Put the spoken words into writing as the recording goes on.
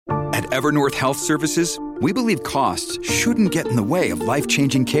At Evernorth Health Services, we believe costs shouldn't get in the way of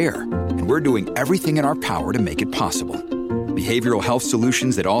life-changing care, and we're doing everything in our power to make it possible. Behavioral health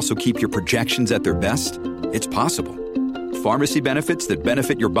solutions that also keep your projections at their best? It's possible. Pharmacy benefits that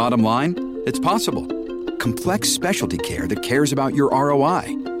benefit your bottom line? It's possible. Complex specialty care that cares about your ROI?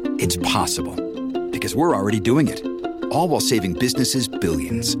 It's possible. Because we're already doing it. All while saving businesses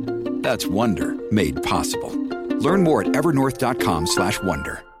billions. That's Wonder made possible. Learn more at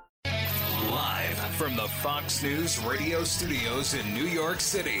evernorth.com/wonder. Live from the Fox News radio studios in New York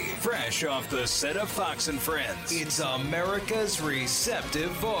City, fresh off the set of Fox and Friends, it's America's receptive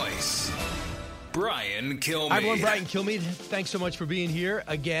voice, Brian Kilmeade. Hi, everyone. Brian Kilmeade. Thanks so much for being here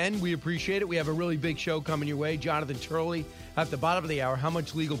again. We appreciate it. We have a really big show coming your way. Jonathan Turley at the bottom of the hour. How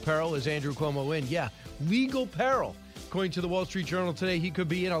much legal peril is Andrew Cuomo in? Yeah, legal peril. According to the Wall Street Journal today, he could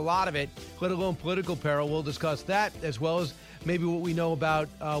be in a lot of it, let alone political peril. We'll discuss that as well as maybe what we know about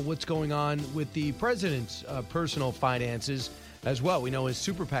what's going on with the president's personal finances as well. We know his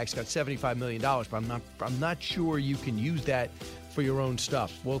super PAC's got $75 million, but I'm not sure you can use that for your own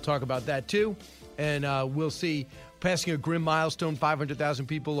stuff. We'll talk about that too, and we'll see. Passing a grim milestone, 500,000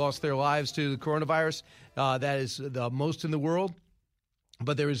 people lost their lives to the coronavirus. That is the most in the world.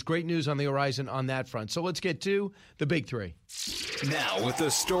 But there is great news on the horizon on that front. So let's get to the big three. Now with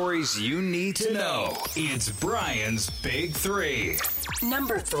the stories you need to know, it's Brian's Big Three.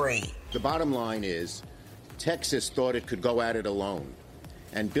 Number 3. The bottom line is Texas thought it could go at it alone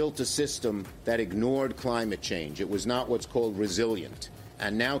and built a system that ignored climate change. It was not what's called resilient.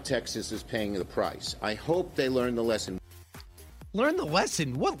 And now Texas is paying the price. I hope they learned the lesson. Learn the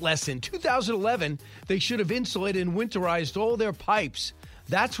lesson? What lesson? 2011, they should have insulated and winterized all their pipes.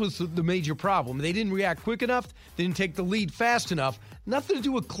 That's what's the major problem. They didn't react quick enough. They didn't take the lead fast enough. Nothing to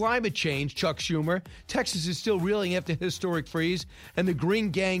do with climate change, Chuck Schumer. Texas is still reeling after historic freeze, and the Green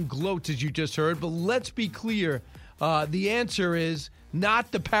Gang gloats, as you just heard. But let's be clear. The answer is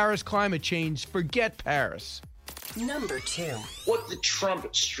not the Paris climate change. Forget Paris. Number 2. What the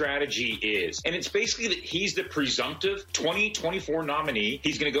Trump strategy is. And it's basically that he's the presumptive 2024 nominee.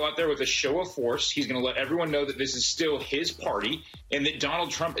 He's going to go out there with a show of force. He's going to let everyone know that this is still his party and that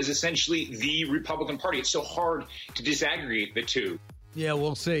Donald Trump is essentially the Republican Party. It's so hard to disaggregate the two. Yeah,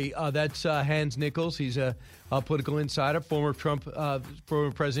 we'll see. That's Hans Nichols. He's a political insider. Former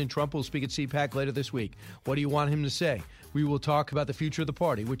President Trump will speak at CPAC later this week. What do you want him to say? We will talk about the future of the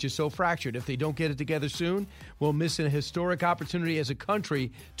party, which is so fractured. If they don't get it together soon, we'll miss a historic opportunity as a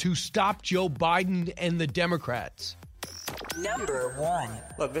country to stop Joe Biden and the Democrats. Number 1.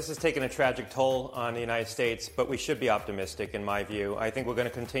 Look, this has taken a tragic toll on the United States, but we should be optimistic, in my view. I think we're going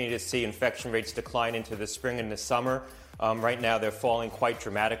to continue to see infection rates decline into the spring and the summer. Right now, they're falling quite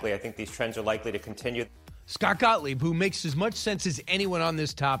dramatically. I think these trends are likely to continue. Scott Gottlieb, who makes as much sense as anyone on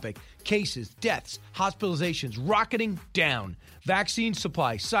this topic. Cases, deaths, hospitalizations rocketing down. Vaccine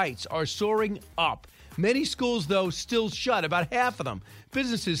supply sites are soaring up. Many schools, though, still shut, about half of them.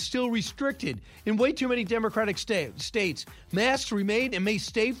 Businesses still restricted in way too many Democratic states. Masks remain and may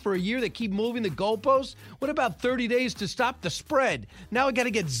stay for a year. They keep moving the goalposts. What about 30 days to stop the spread? Now we got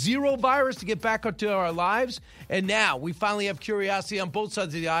to get zero virus to get back into our lives. And now we finally have curiosity on both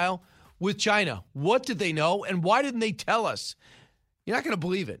sides of the aisle with China. What did they know, and why didn't they tell us? You're not going to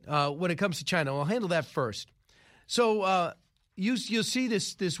believe it when it comes to China. I'll handle that first. So you'll see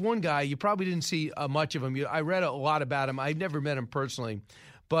this one guy. You probably didn't see much of him. I read a lot about him. I've never met him personally,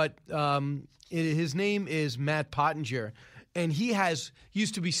 but his name is Matt Pottinger, and he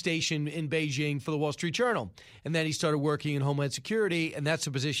used to be stationed in Beijing for the Wall Street Journal, and then he started working in Homeland Security, and that's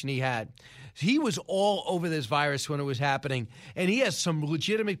the position he had. He was all over this virus when it was happening, and he has some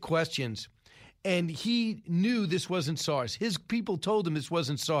legitimate questions. And he knew this wasn't SARS. His people told him this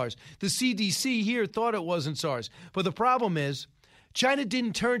wasn't SARS. The CDC here thought it wasn't SARS. But the problem is China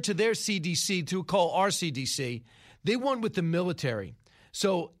didn't turn to their CDC to call our CDC. They went with the military.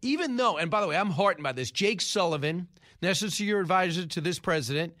 So even though, and by the way, I'm heartened by this, Jake Sullivan, National Security Advisor to this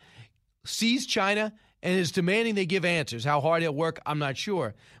president, sees China and is demanding they give answers. How hard it'll work, I'm not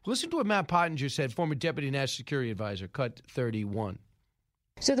sure. Listen to what Matt Pottinger said, former Deputy National Security Advisor, cut 31.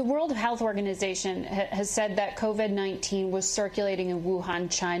 So the World Health Organization has said that COVID-19 was circulating in Wuhan,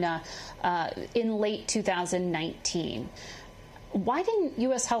 China, in late 2019. Why didn't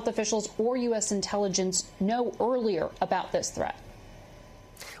U.S. health officials or U.S. intelligence know earlier about this threat?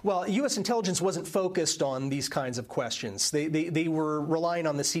 Well, U.S. intelligence wasn't focused on these kinds of questions. They were relying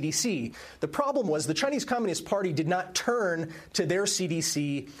on the CDC. The problem was the Chinese Communist Party did not turn to their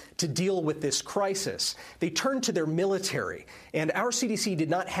CDC to deal with this crisis. They turned to their military. And our CDC did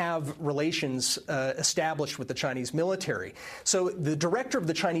not have relations established with the Chinese military. So the director of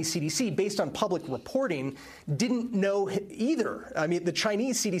the Chinese CDC, based on public reporting, didn't know either. I mean, the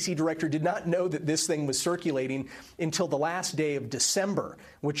Chinese CDC director did not know that this thing was circulating until the last day of December,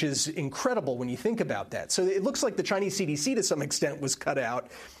 which is incredible when you think about that. So it looks like the Chinese CDC, to some extent, was cut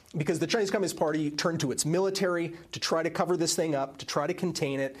out because the Chinese Communist Party turned to its military to try to cover this thing up, to try to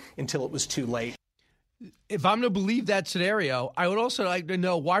contain it until it was too late. If I'm to believe that scenario, I would also like to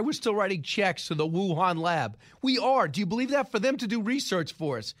know why we're still writing checks to the Wuhan lab. We are. Do you believe that? For them to do research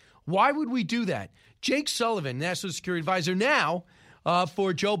for us. Why would we do that? Jake Sullivan, National Security Advisor now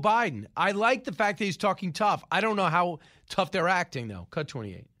for Joe Biden. I like the fact that he's talking tough. I don't know how tough they're acting, though. Cut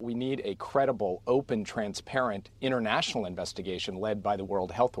 28. We need a credible, open, transparent international investigation led by the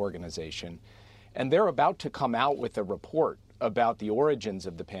World Health Organization. And they're about to come out with a report about the origins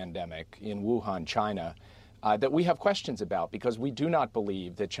of the pandemic in Wuhan, China, that we have questions about because we do not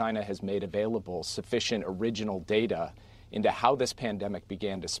believe that China has made available sufficient original data into how this pandemic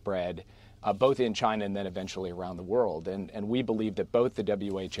began to spread, both in China and then eventually around the world. And we believe that both the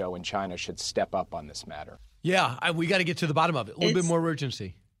WHO and China should step up on this matter. Yeah, we got to get to the bottom of it. A little bit more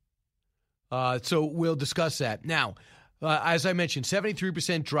urgency. So we'll discuss that. Now, as I mentioned,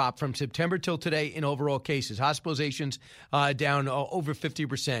 73% drop from September till today in overall cases. Hospitalizations down over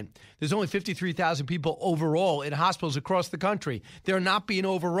 50%. There's only 53,000 people overall in hospitals across the country. They're not being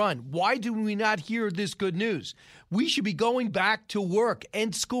overrun. Why do we not hear this good news? We should be going back to work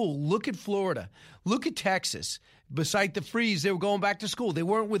and school. Look at Florida. Look at Texas. Beside the freeze, they were going back to school. They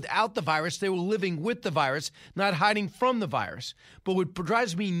weren't without the virus. They were living with the virus, not hiding from the virus. But what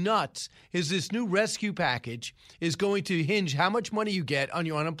drives me nuts is this new rescue package is going to hinge how much money you get on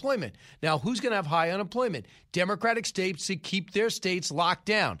your unemployment. Now, who's going to have high unemployment? Democratic states that keep their states locked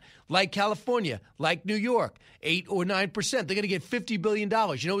down, like California, like New York, 8 or 9%. They're going to get $50 billion.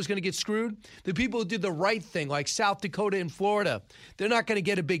 You know who's going to get screwed? The people who did the right thing, like South Dakota and Florida. They're not going to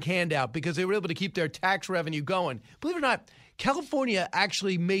get a big handout because they were able to keep their tax revenue going. Believe it or not, California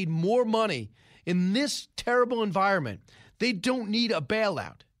actually made more money in this terrible environment. They don't need a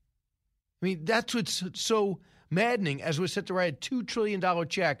bailout. I mean, that's what's so maddening as we're set to write a $2 trillion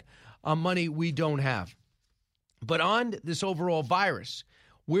check on money we don't have. But on this overall virus,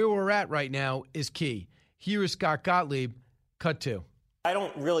 where we're at right now is key. Here is Scott Gottlieb, cut 2. I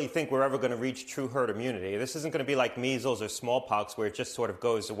don't really think we're ever going to reach true herd immunity. This isn't going to be like measles or smallpox where it just sort of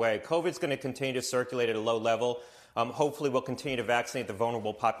goes away. COVID's going to continue to circulate at a low level. Hopefully we'll continue to vaccinate the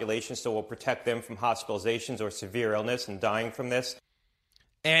vulnerable population so we'll protect them from hospitalizations or severe illness and dying from this.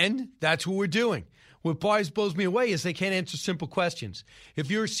 And that's what we're doing. What blows me away is they can't answer simple questions.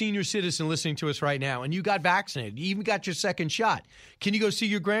 If you're a senior citizen listening to us right now and you got vaccinated, you even got your second shot, can you go see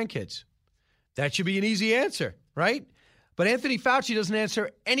your grandkids? That should be an easy answer, right? But Anthony Fauci doesn't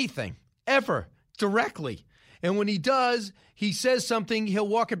answer anything, ever, directly. And when he does, he says something, he'll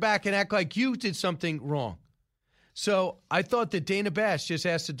walk it back and act like you did something wrong. So I thought that Dana Bash just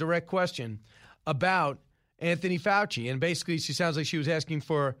asked a direct question about Anthony Fauci. And basically, she sounds like she was asking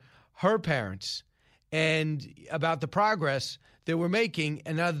for her parents and about the progress that we're making.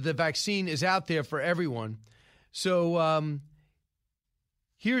 And now that the vaccine is out there for everyone. So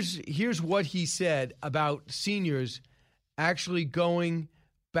here's what he said about seniors actually going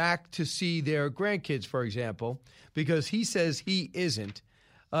back to see their grandkids, for example, because he says he isn't.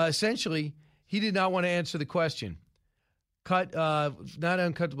 Essentially, he did not want to answer the question. Not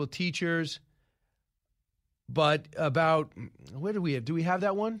uncomfortable teachers, but about, where do we have? Do we have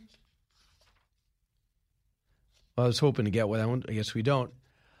that one? Well, I was hoping to get that one. I guess we don't.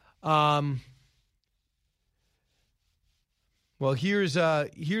 Well, here's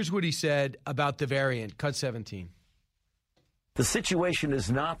what he said about the variant. Cut 17. The situation is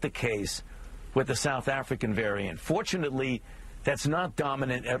not the case with the South African variant. Fortunately, that's not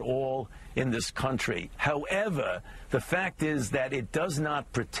dominant at all in this country. However, the fact is that it does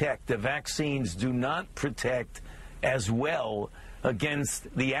not protect, the vaccines do not protect as well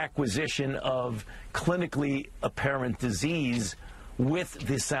against the acquisition of clinically apparent disease with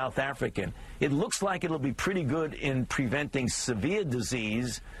the South African. It looks like it'll be pretty good in preventing severe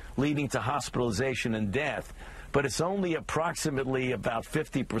disease leading to hospitalization and death, but it's only approximately about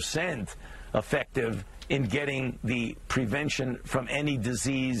 50% effective in getting the prevention from any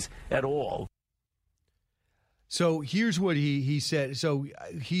disease at all. So here's what he said. So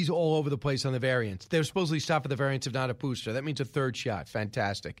he's all over the place on the variants. They're supposedly stopping the variants if not a booster. That means a third shot.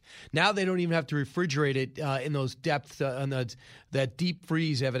 Fantastic. Now they don't even have to refrigerate it in those depths, that deep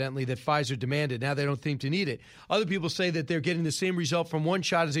freeze, evidently, that Pfizer demanded. Now they don't seem to need it. Other people say that they're getting the same result from one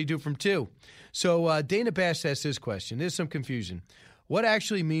shot as they do from two. So Dana Bash asked this question. There's some confusion. What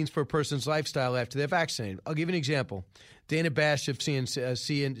actually means for a person's lifestyle after they're vaccinated? I'll give you an example. Dana Bash of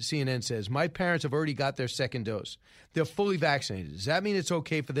CNN says, my parents have already got their second dose. They're fully vaccinated. Does that mean it's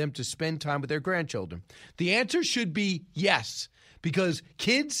okay for them to spend time with their grandchildren? The answer should be yes, because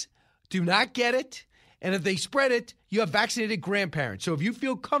kids do not get it, and if they spread it, you have vaccinated grandparents. So if you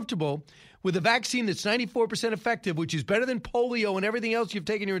feel comfortable with a vaccine that's 94% effective, which is better than polio and everything else you've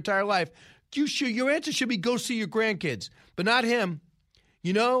taken your entire life, your answer should be go see your grandkids, but not him.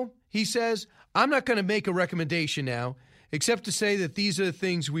 You know, he says, I'm not going to make a recommendation now, except to say that these are the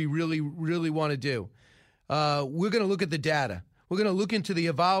things we really, really want to do. We're going to look at the data. We're going to look into the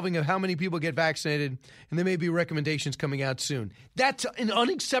evolving of how many people get vaccinated, and there may be recommendations coming out soon. That's an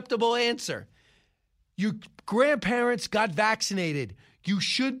unacceptable answer. Your grandparents got vaccinated. You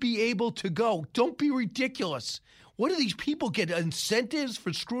should be able to go. Don't be ridiculous. What do these people get, incentives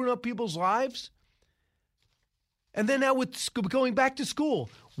for screwing up people's lives? And then now with going back to school,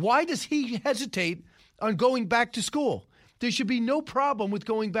 why does he hesitate on going back to school? There should be no problem with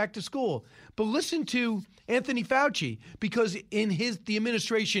going back to school. But listen to Anthony Fauci, because in the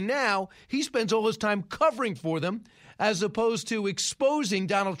administration now, he spends all his time covering for them as opposed to exposing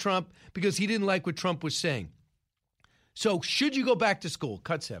Donald Trump because he didn't like what Trump was saying. So should you go back to school?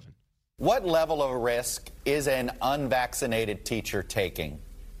 Cut 7. What level of risk is an unvaccinated teacher taking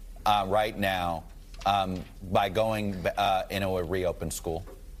right now by going into a reopened school?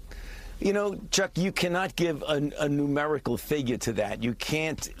 You know, Chuck, you cannot give a numerical figure to that. You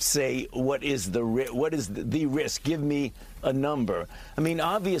can't say what is the risk. Give me a number. I mean,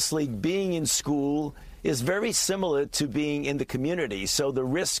 obviously, being in school is very similar to being in the community. So the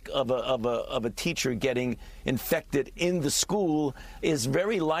risk of a teacher getting infected in the school is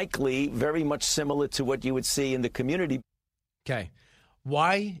very likely very much similar to what you would see in the community. Okay.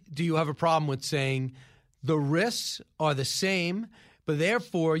 Why do you have a problem with saying the risks are the same, but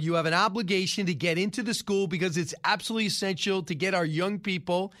therefore you have an obligation to get into the school because it's absolutely essential to get our young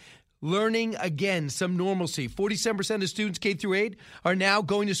people learning again some normalcy? 47% of students K through 8 are now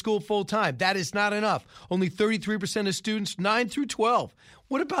going to school full time. That is not enough. Only 33% of students 9 through 12.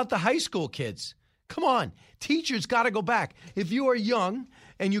 What about the high school kids? Come on, teachers got to go back. If you are young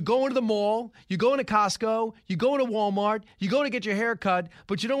and you go into the mall, you go into Costco, you go into Walmart, you go to get your hair cut,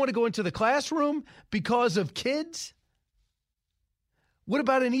 but you don't want to go into the classroom because of kids? What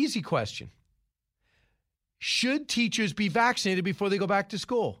about an easy question? Should teachers be vaccinated before they go back to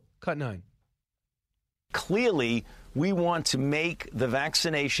school? Cut 9. Clearly, we want to make the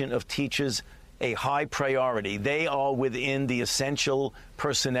vaccination of teachers a high priority. They are within the essential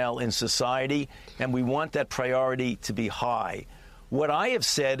personnel in society, and we want that priority to be high. What I have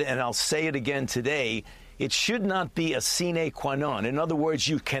said, and I'll say it again today, it should not be a sine qua non. In other words,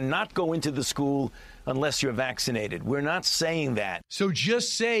 you cannot go into the school unless you're vaccinated. We're not saying that. So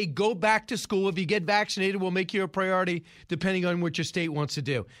just say go back to school. If you get vaccinated, we'll make you a priority depending on what your state wants to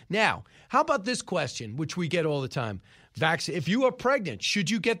do. Now, how about this question, which we get all the time? If you are pregnant, should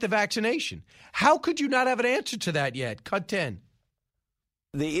you get the vaccination? How could you not have an answer to that yet? Cut 10.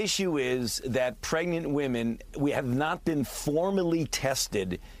 The issue is that pregnant women, we have not been formally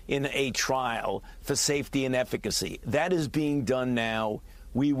tested in a trial for safety and efficacy. That is being done now.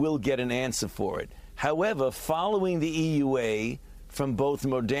 We will get an answer for it. However, following the EUA from both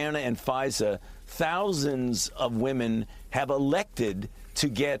Moderna and Pfizer, thousands of women have elected to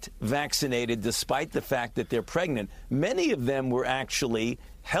get vaccinated despite the fact that they're pregnant. Many of them were actually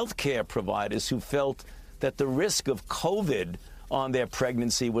healthcare providers who felt that the risk of COVID on their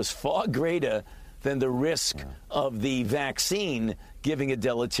pregnancy was far greater than the risk of the vaccine giving a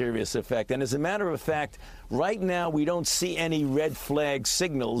deleterious effect. And as a matter of fact, right now we don't see any red flag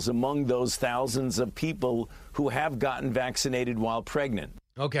signals among those thousands of people who have gotten vaccinated while pregnant.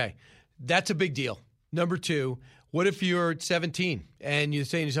 Okay, that's a big deal. Number 2, what if you're 17 and you're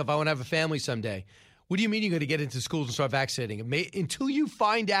saying to yourself, I want to have a family someday? What do you mean you're going to get into schools and start vaccinating? Until you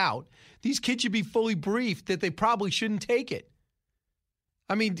find out, these kids should be fully briefed that they probably shouldn't take it.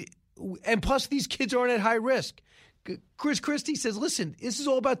 I mean, and plus these kids aren't at high risk. Chris Christie says, listen, this is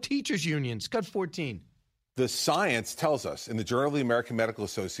all about teachers' unions. Cut 14. The science tells us in the Journal of the American Medical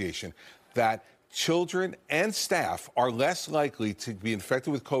Association that children and staff are less likely to be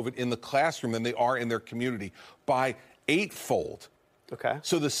infected with COVID in the classroom than they are in their community by 8-fold. Okay.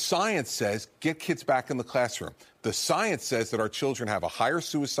 So the science says get kids back in the classroom. The science says that our children have a higher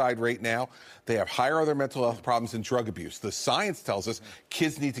suicide rate now. They have higher other mental health problems and drug abuse. The science tells us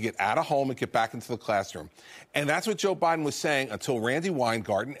kids need to get out of home and get back into the classroom. And that's what Joe Biden was saying until Randy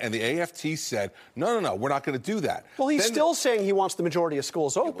Weingarten and the AFT said, no, we're not going to do that. Well, he's still saying he wants the majority of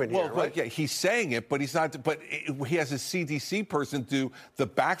schools open here, right? Yeah, he's saying it, but he's not. But he has his CDC person do the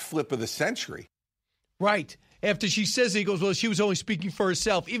backflip of the century. Right. After she says it, he goes, well, she was only speaking for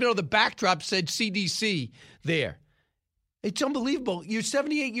herself, even though the backdrop said CDC there. It's unbelievable. You're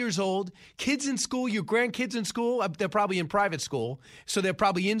 78 years old, kids in school, your grandkids in school. They're probably in private school, so they're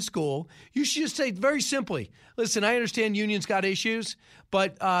probably in school. You should just say very simply, listen, I understand unions got issues,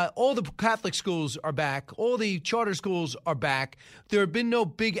 but all the Catholic schools are back. All the charter schools are back. There have been no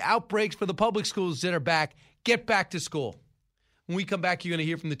big outbreaks for the public schools that are back. Get back to school. When we come back, you're going to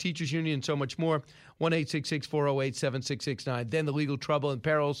hear from the teachers union and so much more. 1-866-408-7669. Then the legal trouble and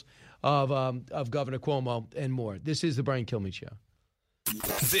perils of Governor Cuomo and more. This is the Brian Kilmeade Show.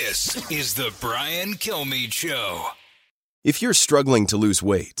 This is the Brian Kilmeade Show. If you're struggling to lose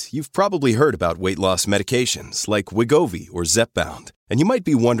weight, you've probably heard about weight loss medications like Wegovy or Zepbound, and you might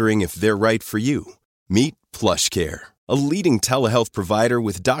be wondering if they're right for you. Meet PlushCare, a leading telehealth provider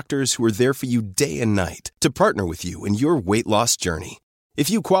with doctors who are there for you day and night to partner with you in your weight loss journey. If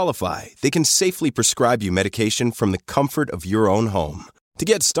you qualify, they can safely prescribe you medication from the comfort of your own home. To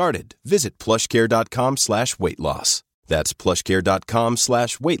get started, visit plushcare.com/weight-loss. That's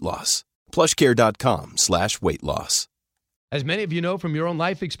plushcare.com/weight-loss. plushcare.com/weight-loss. As many of you know from your own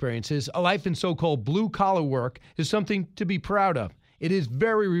life experiences, a life in so-called blue-collar work is something to be proud of. It is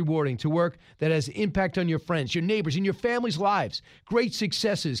very rewarding to work that has impact on your friends, your neighbors, and your family's lives. Great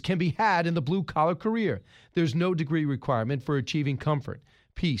successes can be had in the blue-collar career. There's no degree requirement for achieving comfort,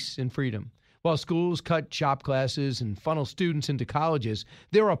 peace, and freedom. While schools cut shop classes and funnel students into colleges,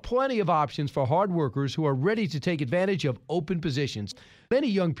 there are plenty of options for hard workers who are ready to take advantage of open positions. Many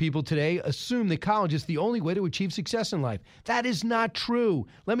young people today assume that college is the only way to achieve success in life. That is not true.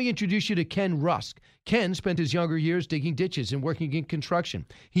 Let me introduce you to Ken Rusk. Ken spent his younger years digging ditches and working in construction.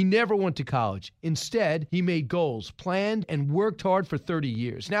 He never went to college. Instead, he made goals, planned, and worked hard for 30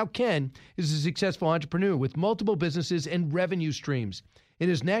 years. Now, Ken is a successful entrepreneur with multiple businesses and revenue streams. In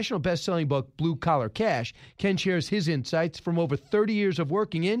his national best-selling book, Blue Collar Cash, Ken shares his insights from over 30 years of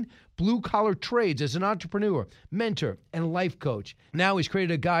working in blue-collar trades as an entrepreneur, mentor, and life coach. Now he's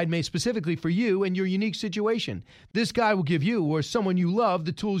created a guide made specifically for you and your unique situation. This guide will give you or someone you love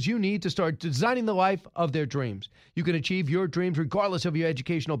the tools you need to start designing the life of their dreams. You can achieve your dreams regardless of your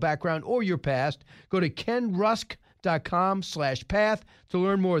educational background or your past. Go to kenrusk.com/path to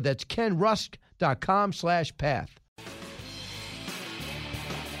learn more. That's kenrusk.com/path.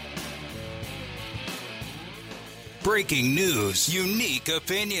 Breaking news, unique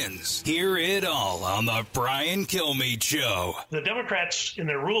opinions. Hear it all on the Brian Kilmeade Show. The Democrats, in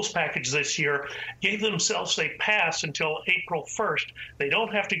their rules package this year, gave themselves a pass until April 1st. They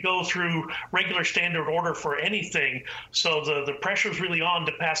don't have to go through regular standard order for anything. So the pressure's really on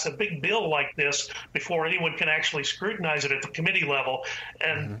to pass a big bill like this before anyone can actually scrutinize it at the committee level.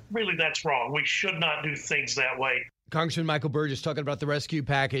 And really, that's wrong. We should not do things that way. Congressman Michael Burgess talking about the rescue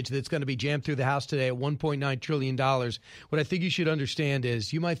package that's going to be jammed through the House today at $1.9 trillion. What I think you should understand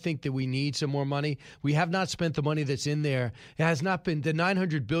is you might think that we need some more money. We have not spent the money that's in there. It has not been, the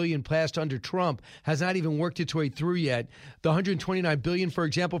 $900 billion passed under Trump has not even worked its way through yet. The $129 billion, for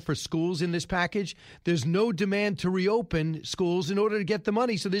example, for schools in this package, there's no demand to reopen schools in order to get the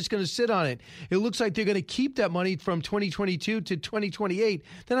money, so they're just going to sit on it. It looks like they're going to keep that money from 2022 to 2028.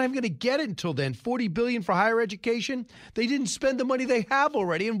 They're not even going to get it until then. $40 billion for higher education. They didn't spend the money they have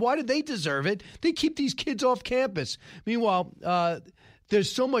already. And why did they deserve it? They keep these kids off campus. Meanwhile,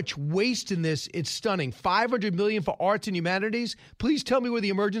 there's so much waste in this. It's stunning. $500 million for arts and humanities. Please tell me where the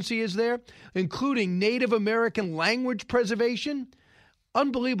emergency is there, including Native American language preservation.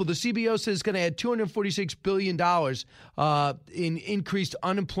 Unbelievable. The CBO says it's going to add $246 billion in increased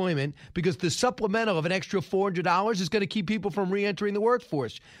unemployment because the supplemental of an extra $400 is going to keep people from reentering the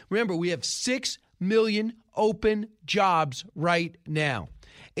workforce. Remember, we have 6 million open jobs right now.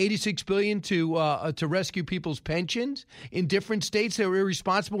 $86 billion to rescue people's pensions in different states that were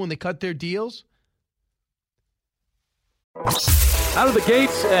irresponsible when they cut their deals. Out of the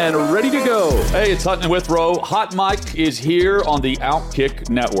gates and ready to go. Hey, it's Hutton Withrow. Hot Mike is here on the Outkick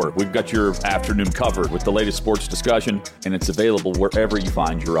Network. We've got your afternoon covered with the latest sports discussion, and it's available wherever you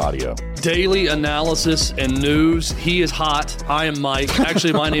find your audio. Daily analysis and news. He is hot. I am Mike.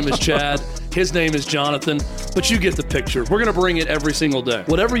 Actually, my name is Chad. His name is Jonathan, but you get the picture. We're going to bring it every single day.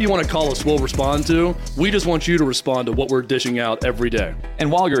 Whatever you want to call us, we'll respond to. We just want you to respond to what we're dishing out every day.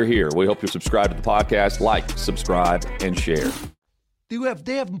 And while you're here, we hope you subscribe to the podcast, like, subscribe, and share.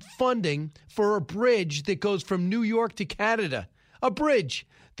 They have funding for a bridge that goes from New York to Canada. A bridge.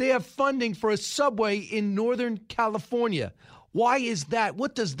 They have funding for a subway in Northern California. Why is that?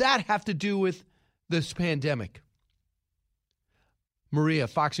 What does that have to do with this pandemic? Maria,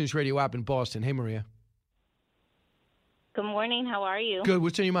 Fox News Radio app in Boston. Hey, Maria. Good morning. How are you? Good.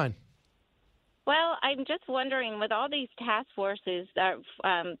 What's on your mind? Well, I'm just wondering, with all these task forces that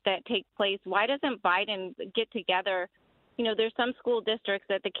take place, why doesn't Biden get together? You know, there's some school districts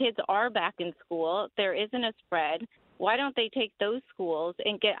that the kids are back in school. There isn't a spread. Why don't they take those schools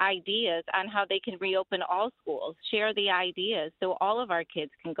and get ideas on how they can reopen all schools, share the ideas so all of our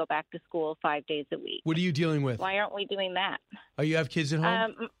kids can go back to school 5 days a week? What are you dealing with? Why aren't we doing that? Oh, you have kids at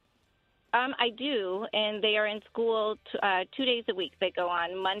home? I do, and they are in school 2 days a week. They go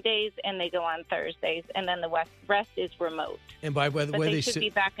on Mondays and they go on Thursdays, and then the rest is remote. And by the way, they should be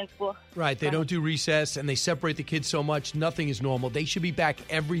back in school. Right, they don't do recess, and they separate the kids so much, nothing is normal. They should be back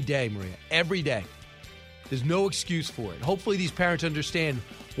every day, Maria, every day. There's no excuse for it. Hopefully these parents understand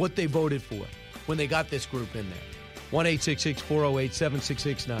what they voted for when they got this group in there.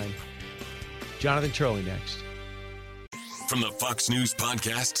 1-866-408-7669. Jonathan Turley next. From the Fox News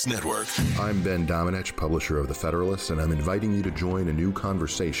Podcasts Network. I'm Ben Domenech, publisher of The Federalist, and I'm inviting you to join a new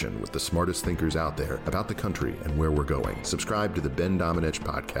conversation with the smartest thinkers out there about the country and where we're going. Subscribe to the Ben Domenech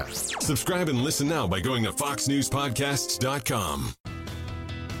Podcast. Subscribe and listen now by going to foxnewspodcasts.com.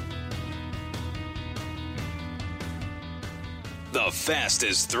 The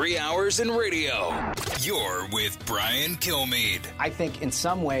fastest 3 hours in radio. You're with Brian Kilmeade. I think in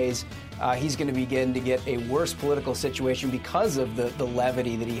some ways he's going to begin to get a worse political situation because of the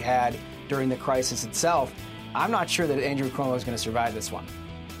levity that he had during the crisis itself. I'm not sure that Andrew Cuomo is going to survive this one.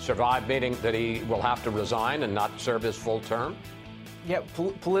 Survive meaning that he will have to resign and not serve his full term? Yeah,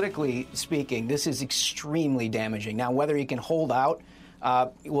 politically speaking, this is extremely damaging. Now, whether he can hold out,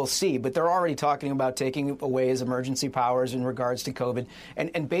 we'll see, but they're already talking about taking away his emergency powers in regards to COVID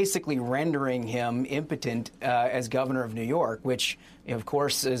and basically rendering him impotent as governor of New York, which, of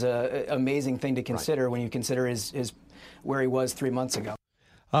course, is an amazing thing to consider when you consider his where he was 3 months ago.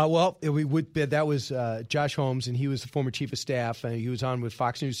 That was Josh Holmes, and he was the former chief of staff. He was on with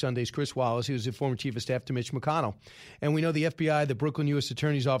Fox News Sunday's Chris Wallace. He was the former chief of staff to Mitch McConnell. And we know the FBI, the Brooklyn U.S.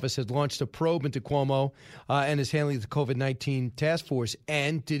 Attorney's Office, has launched a probe into Cuomo and is handling the COVID-19 task force.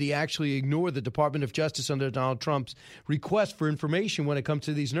 And did he actually ignore the Department of Justice under Donald Trump's request for information when it comes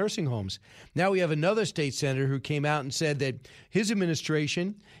to these nursing homes? Now we have another state senator who came out and said that his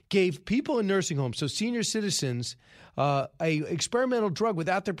administration gave people in nursing homes, so senior citizens, a experimental drug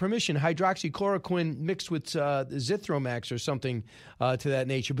without their permission, hydroxychloroquine mixed with Zithromax or something to that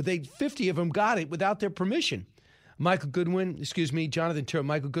nature. But 50 of them got it without their permission. Michael Goodwin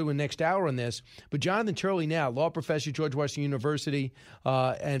next hour on this. But Jonathan Turley now, law professor, George Washington University,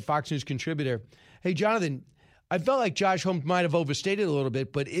 and Fox News contributor. Hey, Jonathan, I felt like Josh Holmes might have overstated a little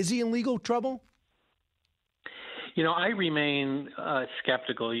bit, but is he in legal trouble? You know, I remain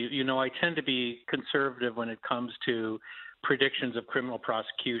skeptical. I tend to be conservative when it comes to predictions of criminal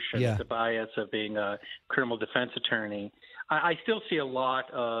prosecution, the bias of being a criminal defense attorney. I still see a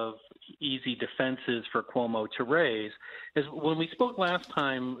lot of easy defenses for Cuomo to raise. As when we spoke last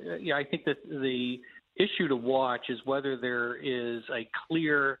time, I think that the issue to watch is whether there is a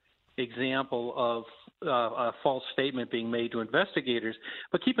clear example of a false statement being made to investigators.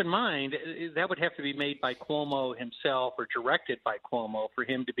 But keep in mind, that would have to be made by Cuomo himself or directed by Cuomo for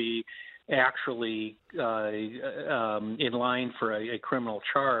him to be actually in line for a criminal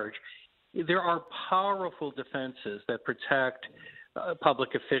charge. There are powerful defenses that protect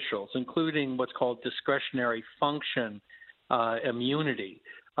public officials, including what's called discretionary function immunity,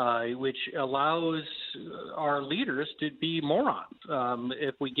 which allows our leaders to be morons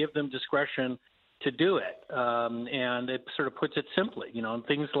if we give them discretion to do it. And it sort of puts it simply,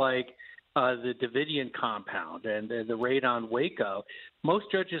 things like the Davidian compound and the raid on Waco.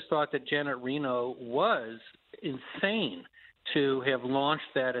 Most judges thought that Janet Reno was insane to have launched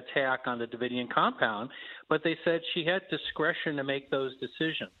that attack on the Davidian compound, but they said she had discretion to make those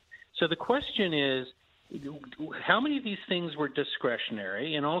decisions. So the question is, how many of these things were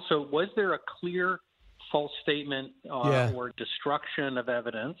discretionary? And also, was there a clear false statement or destruction of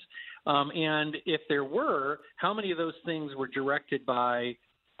evidence? And if there were, how many of those things were directed by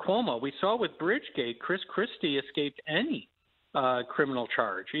Cuomo? We saw with Bridgegate, Chris Christie escaped any criminal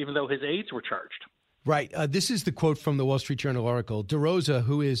charge, even though his aides were charged. Right. This is the quote from the Wall Street Journal article. DeRosa,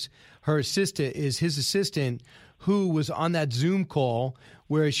 who is her assistant, is his assistant, who was on that Zoom call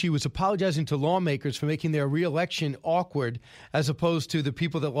where she was apologizing to lawmakers for making their reelection awkward, as opposed to the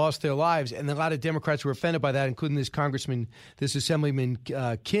people that lost their lives. And a lot of Democrats were offended by that, including this Assemblyman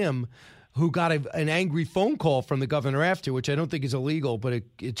Kim, who got an angry phone call from the governor after, which I don't think is illegal, but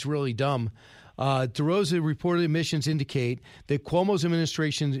it's really dumb. DeRosa reported admissions indicate that Cuomo's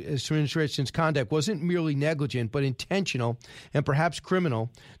administration's conduct wasn't merely negligent, but intentional and perhaps criminal.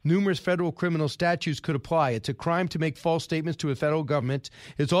 Numerous federal criminal statutes could apply. It's a crime to make false statements to a federal government.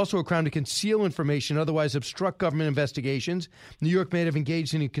 It's also a crime to conceal information, otherwise obstruct government investigations. New York may have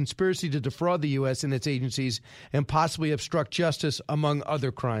engaged in a conspiracy to defraud the U.S. and its agencies and possibly obstruct justice, among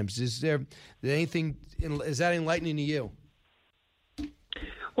other crimes. Is that enlightening to you?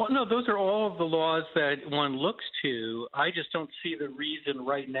 Well, no, those are all of the laws that one looks to. I just don't see the reason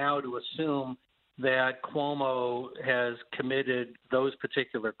right now to assume that Cuomo has committed those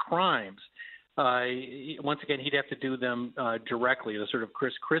particular crimes. Once again, he'd have to do them directly, the sort of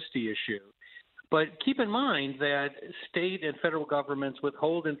Chris Christie issue. But keep in mind that state and federal governments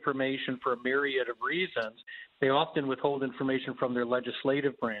withhold information for a myriad of reasons. They often withhold information from their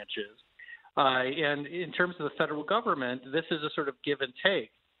legislative branches. And in terms of the federal government, this is a sort of give and take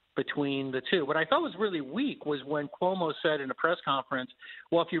between the two. What I thought was really weak was when Cuomo said in a press conference,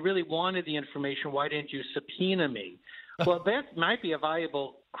 well, if you really wanted the information, why didn't you subpoena me? Well, that might be a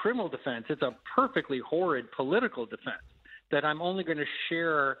viable criminal defense. It's a perfectly horrid political defense, that I'm only going to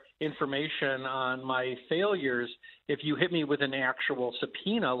share information on my failures if you hit me with an actual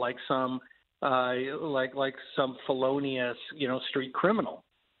subpoena, like some like some felonious, street criminal.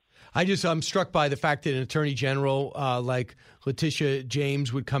 I'm struck by the fact that an attorney general like Letitia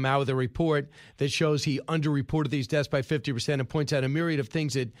James would come out with a report that shows he underreported these deaths by 50% and points out a myriad of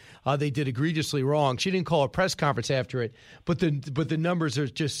things that they did egregiously wrong. She didn't call a press conference after it, but the numbers are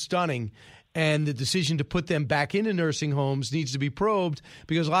just stunning. And the decision to put them back into nursing homes needs to be probed,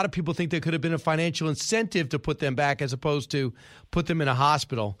 because a lot of people think there could have been a financial incentive to put them back as opposed to put them in a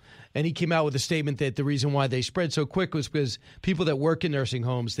hospital. And he came out with a statement that the reason why they spread so quick was because people that work in nursing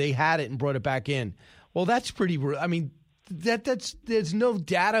homes, they had it and brought it back in. Well, that's pretty – I mean, there's no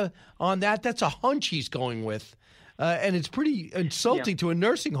data on that. That's a hunch he's going with. And it's pretty insulting to a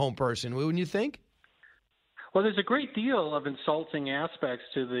nursing home person, wouldn't you think? Well, there's a great deal of insulting aspects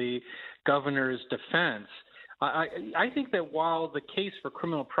to the governor's defense. I think that while the case for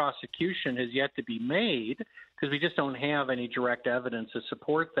criminal prosecution has yet to be made, because we just don't have any direct evidence to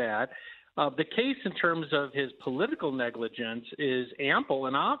support that, the case in terms of his political negligence is ample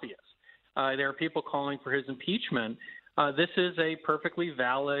and obvious. There are people calling for his impeachment. This is a perfectly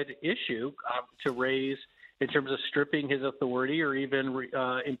valid issue to raise in terms of stripping his authority or even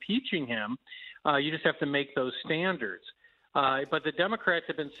impeaching him. You just have to make those standards. But the Democrats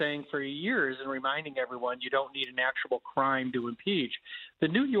have been saying for years and reminding everyone you don't need an actual crime to impeach. The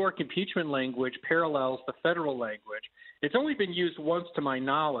New York impeachment language parallels the federal language. It's only been used once to my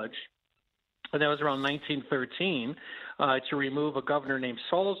knowledge, and that was around 1913, to remove a governor named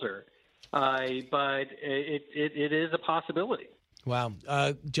Sulzer. But it is a possibility. Wow.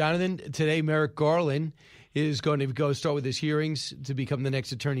 Jonathan, today Merrick Garland is going to start with his hearings to become the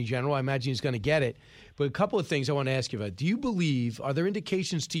next attorney general. I imagine he's going to get it. But a couple of things I want to ask you about. Do you believe, are there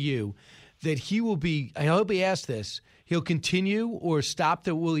indications to you that he'll be asked this, he'll continue or stop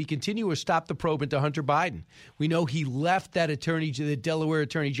will he continue or stop the probe into Hunter Biden? We know he left the Delaware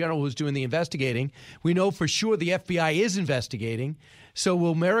attorney general who's doing the investigating. We know for sure the FBI is investigating. So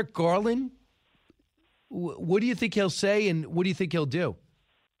will Merrick Garland, what do you think he'll say and what do you think he'll do?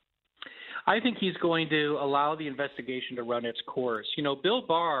 I think he's going to allow the investigation to run its course. Bill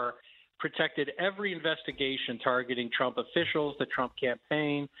Barr protected every investigation targeting Trump officials, the Trump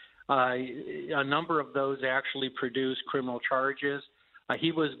campaign. A number of those actually produced criminal charges.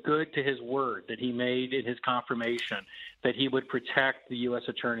 He was good to his word that he made in his confirmation that he would protect the U.S.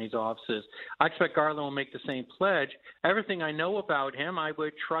 attorney's offices. I expect Garland will make the same pledge. Everything I know about him, I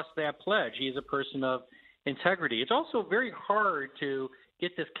would trust that pledge. He is a person of integrity. It's also very hard to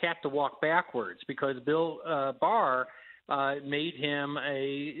get this cat to walk backwards because Bill Barr made him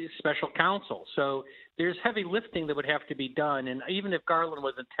a special counsel. So there's heavy lifting that would have to be done. And even if Garland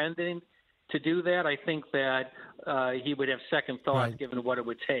was intending to do that, I think that he would have second thoughts given what it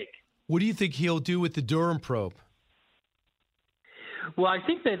would take. What do you think he'll do with the Durham probe? Well, I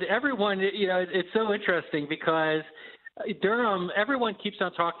think that everyone, it's so interesting because Durham, everyone keeps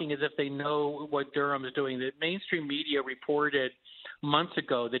on talking as if they know what Durham is doing. The mainstream media reported months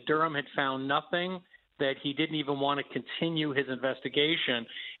ago that Durham had found nothing that he didn't even want to continue his investigation.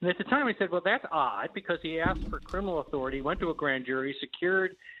 And at the time, I said, well, that's odd because he asked for criminal authority, went to a grand jury,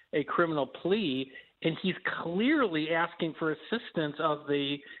 secured a criminal plea, and he's clearly asking for assistance of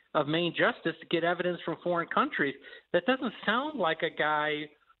Maine Justice to get evidence from foreign countries. That doesn't sound like a guy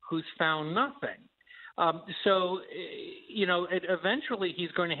who's found nothing. Eventually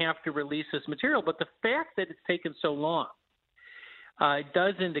he's going to have to release this material. But the fact that it's taken so long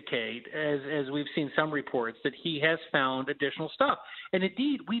does indicate, as we've seen some reports, that he has found additional stuff. And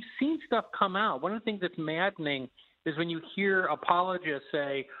indeed, we've seen stuff come out. One of the things that's maddening is when you hear apologists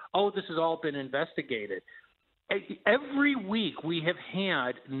say, oh, this has all been investigated. Every week we have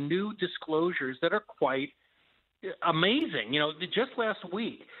had new disclosures that are quite amazing. Just last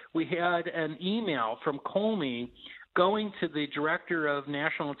week we had an email from Comey going to the director of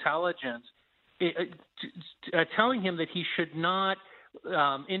national intelligence telling him that he should not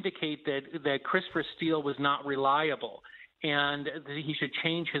indicate that Christopher Steele was not reliable and that he should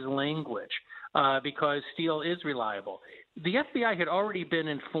change his language because Steele is reliable. The FBI had already been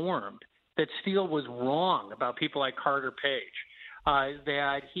informed that Steele was wrong about people like Carter Page,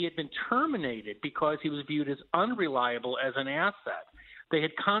 that he had been terminated because he was viewed as unreliable as an asset. They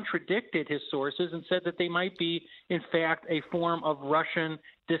had contradicted his sources and said that they might be, in fact, a form of Russian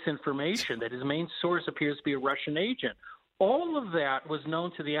disinformation, that his main source appears to be a Russian agent. All of that was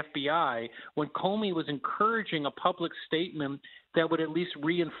known to the FBI when Comey was encouraging a public statement that would at least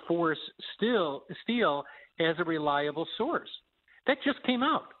reinforce Steele as a reliable source. That just came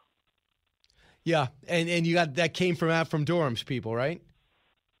out. Yeah, and you got that came from Durham's people, right?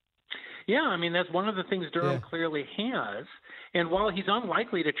 Yeah, I mean, that's one of the things Durham clearly has. And while he's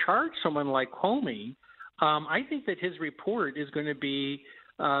unlikely to charge someone like Comey, I think that his report is going to be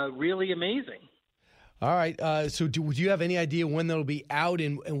really amazing. All right. So do you have any idea when that'll be out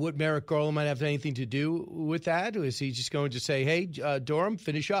and what Merrick Garland might have anything to do with that? Or is he just going to say, hey, Durham,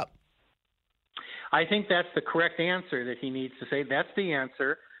 finish up? I think that's the correct answer that he needs to say. That's the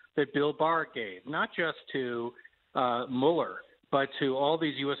answer that Bill Barr gave, not just to Mueller, but to all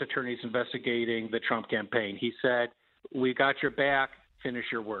these U.S. attorneys investigating the Trump campaign. He said, we got your back, finish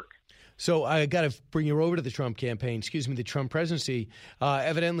your work. So I got to bring you over to the Trump campaign, the Trump presidency.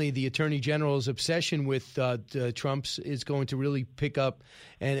 Evidently, the Attorney General's obsession with Trump's is going to really pick up,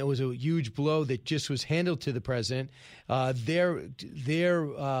 and it was a huge blow that just was handled to the president. Their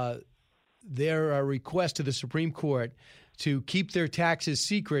request to the Supreme Court to keep their taxes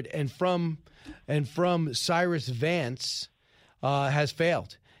secret and from Cyrus Vance has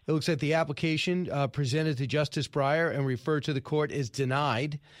failed. It looks like the application presented to Justice Breyer and referred to the court is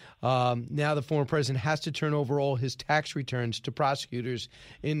denied. Now the former president has to turn over all his tax returns to prosecutors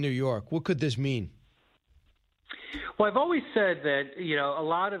in New York. What could this mean? Well, I've always said that, a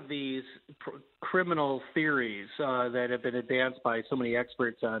lot of these criminal theories that have been advanced by so many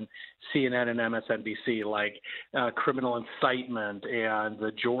experts on CNN and MSNBC, like criminal incitement and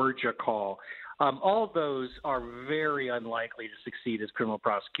the Georgia call, all of those are very unlikely to succeed as criminal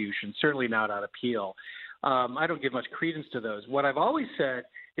prosecution, certainly not on appeal. I don't give much credence to those. What I've always said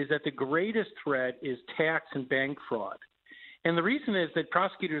is that the greatest threat is tax and bank fraud. And the reason is that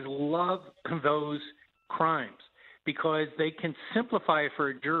prosecutors love those crimes because they can simplify it for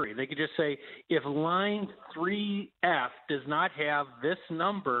a jury. They could just say, if line 3F does not have this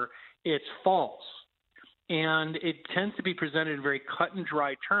number, it's false. And it tends to be presented in very cut and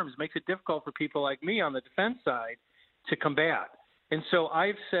dry terms. It makes it difficult for people like me on the defense side to combat. And so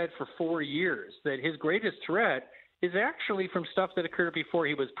I've said for 4 years that his greatest threat is actually from stuff that occurred before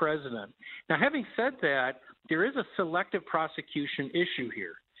he was president. Now, having said that, there is a selective prosecution issue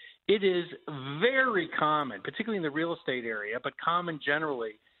here. It is very common, particularly in the real estate area, but common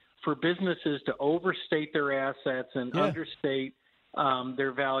generally, for businesses to overstate their assets and understate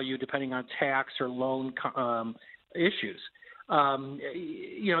their value depending on tax or loan issues.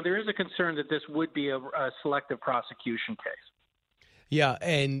 There is a concern that this would be a selective prosecution case. Yeah,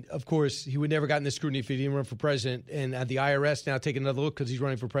 and of course, he would never gotten the scrutiny if he didn't run for president. And the IRS now taking another look because he's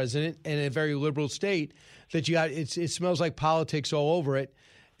running for president, and in a very liberal state that it smells like politics all over it.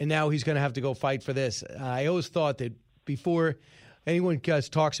 And now he's going to have to go fight for this. I always thought that before anyone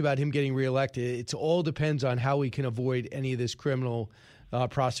talks about him getting reelected, it all depends on how we can avoid any of this criminal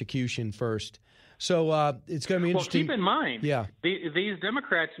prosecution first. So it's going to be interesting. Well, keep in mind, these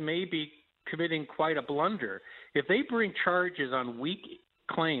Democrats may be committing quite a blunder. If they bring charges on weak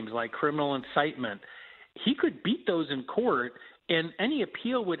claims like criminal incitement, he could beat those in court, and any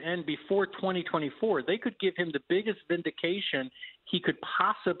appeal would end before 2024. They could give him the biggest vindication he could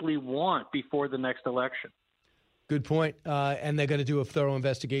possibly want before the next election. Good point. And they're going to do a thorough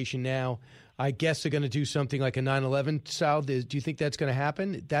investigation now. I guess they're going to do something like a 9/11 style. Do you think that's going to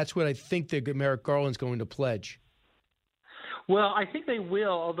happen? That's what I think Merrick Garland's going to pledge. Well, I think they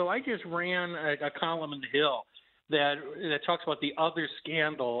will, although I just ran a column in The Hill that talks about the other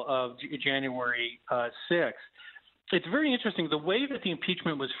scandal of January 6th. It's very interesting. The way that the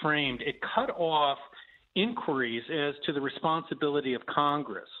impeachment was framed, it cut off inquiries as to the responsibility of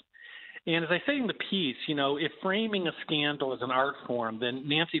Congress. And as I say in the piece, if framing a scandal as an art form, then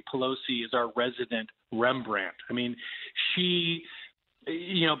Nancy Pelosi is our resident Rembrandt. I mean, she,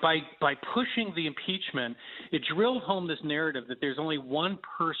 by pushing the impeachment, it drilled home this narrative that there's only one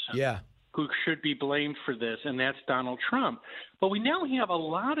person who should be blamed for this, and that's Donald Trump. But we now have a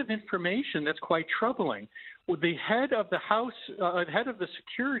lot of information that's quite troubling. The head of the House, head of the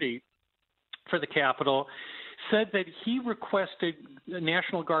security for the Capitol, said that he requested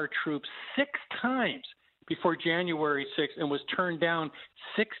National Guard troops 6 times before January 6th and was turned down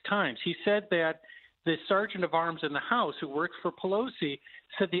 6 times. He said that the sergeant of arms in the House, who works for Pelosi,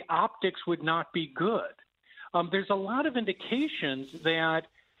 said the optics would not be good. There's a lot of indications that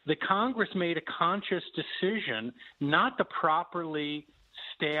the Congress made a conscious decision not to properly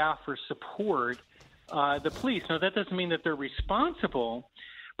staff or support the police. Now, that doesn't mean that they're responsible,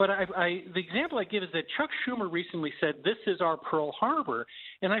 but the example I give is that Chuck Schumer recently said, this is our Pearl Harbor,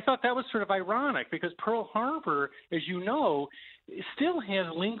 and I thought that was sort of ironic because Pearl Harbor, as you know, still has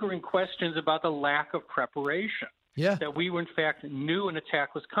lingering questions about the lack of preparation. Yeah. That we, in fact, knew an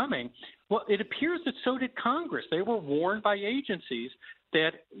attack was coming. Well, it appears that so did Congress. They were warned by agencies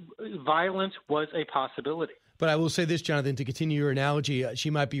that violence was a possibility. But I will say this, Jonathan, to continue your analogy, she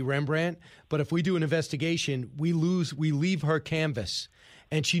might be Rembrandt, but if we do an investigation, we leave her canvas,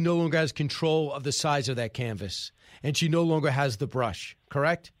 and she no longer has control of the size of that canvas, and she no longer has the brush,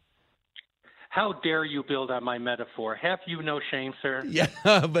 correct? How dare you build on my metaphor? Have you no shame, sir? Yeah,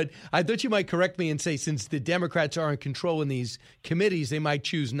 but I thought you might correct me and say since the Democrats are in control in these committees, they might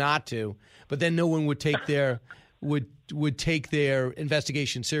choose not to, but then no one would take their would take their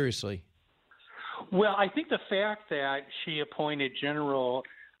investigation seriously. Well, I think the fact that she appointed General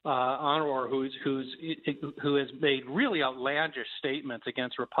Honor, who has made really outlandish statements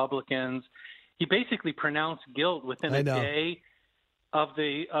against Republicans, he basically pronounced guilt within a day of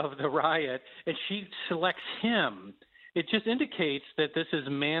the riot, and she selects him. It just indicates that this is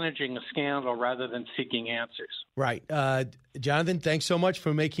managing a scandal rather than seeking answers. Right. Jonathan, thanks so much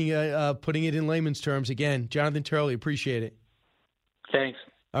for putting it in layman's terms. Again, Jonathan Turley, appreciate it. Thanks.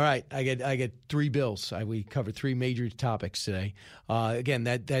 All right, I get 3 bills. We covered 3 major topics today. Again,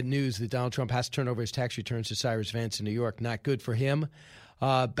 that news that Donald Trump has to turn over his tax returns to Cyrus Vance in New York, not good for him.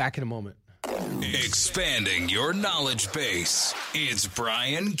 Back in a moment. Expanding your knowledge base. It's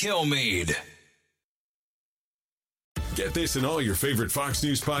Brian Kilmeade. Get this and all your favorite Fox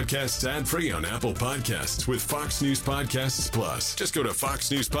News podcasts ad-free on Apple Podcasts with Fox News Podcasts Plus. Just go to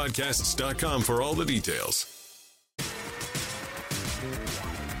foxnewspodcasts.com for all the details.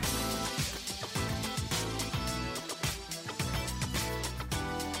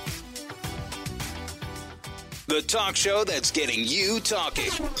 The talk show that's getting you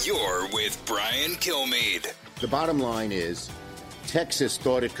talking. You're with Brian Kilmeade. The bottom line is Texas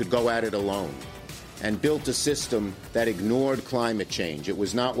thought it could go at it alone and built a system that ignored climate change. It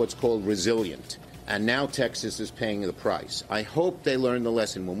was not what's called resilient. And now Texas is paying the price. I hope they learn the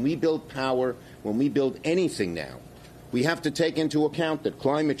lesson. When we build power, when we build anything now, we have to take into account that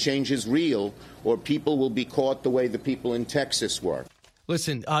climate change is real or people will be caught the way the people in Texas were.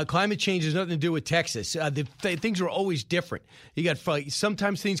 Listen, climate change has nothing to do with Texas. Things are always different.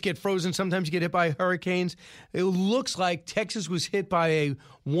 Sometimes things get frozen. Sometimes you get hit by hurricanes. It looks like Texas was hit by a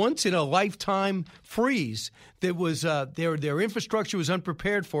once-in-a-lifetime freeze. That was their infrastructure was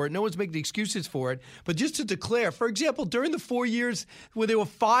unprepared for it. No one's making excuses for it. But just to declare, for example, during the 4 years where there were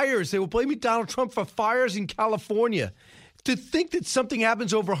fires, they were blaming Donald Trump for fires in California. To think that something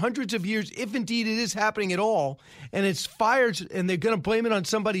happens over hundreds of years, if indeed it is happening at all, and it's fires and they're going to blame it on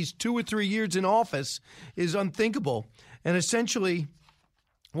somebody's 2 or 3 years in office is unthinkable. And essentially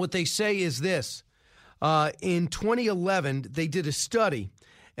what they say is this. In 2011, they did a study,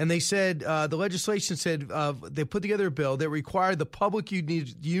 and they said the legislation said they put together a bill that required the Public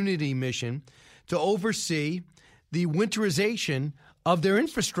Unity Mission to oversee the winterization of their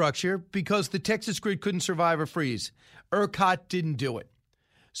infrastructure because the Texas grid couldn't survive a freeze. ERCOT didn't do it.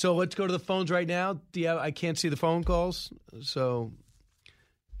 So let's go to the phones right now. I can't see the phone calls. So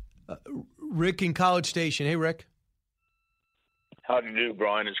Rick in College Station. Hey, Rick. How do you do,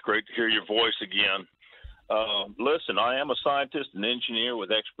 Brian? It's great to hear your voice again. Listen, I am a scientist and engineer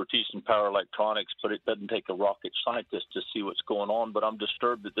with expertise in power electronics, but it doesn't take a rocket scientist to see what's going on. But I'm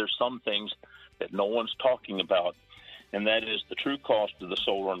disturbed that there's some things that no one's talking about, and that is the true cost of the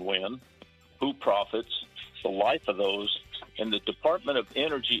solar and wind, who profits, the life of those, and the Department of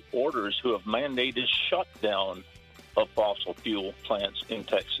Energy orders who have mandated shutdown of fossil fuel plants in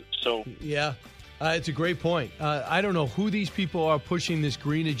Texas. So, yeah, it's a great point. I don't know who these people are pushing this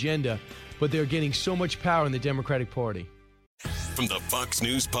green agenda, but they're getting so much power in the Democratic Party. From the Fox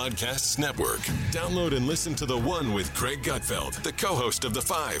News Podcasts Network, download and listen to The One with Craig Gutfeld, the co-host of The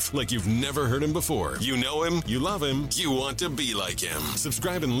Five, like you've never heard him before. You know him, you love him, you want to be like him.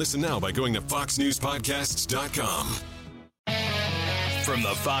 Subscribe and listen now by going to foxnewspodcasts.com. From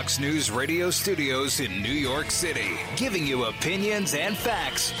the Fox News radio studios in New York City, giving you opinions and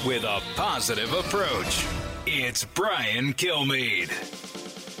facts with a positive approach. It's Brian Kilmeade.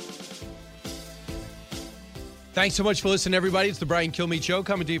 Thanks so much for listening, everybody. It's the Brian Kilmeade Show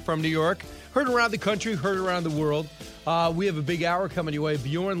coming to you from New York. Heard around the country, heard around the world. We have a big hour coming your way.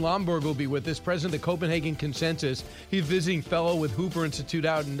 Bjorn Lomborg will be with us, president of the Copenhagen Consensus. He's visiting fellow with Hoover Institute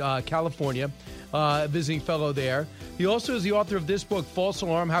out in California, visiting fellow there. He also is the author of this book, False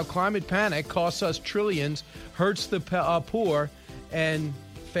Alarm, How Climate Panic Costs Us Trillions, Hurts the Poor, and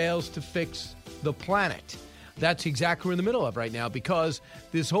Fails to Fix the Planet. That's exactly what we're in the middle of right now, because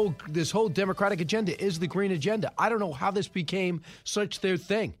this whole Democratic agenda is the green agenda. I don't know how this became such their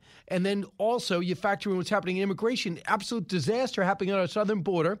thing. And then also you factor in what's happening in immigration, absolute disaster happening on our southern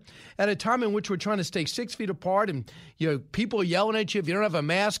border at a time in which we're trying to stay 6 feet apart, and people are yelling at you if you don't have a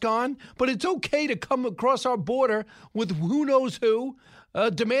mask on. But it's okay to come across our border with who knows who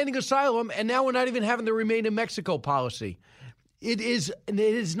demanding asylum, and now we're not even having the Remain in Mexico policy. It is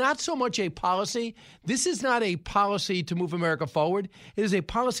not so much a policy. This is not a policy to move America forward. It is a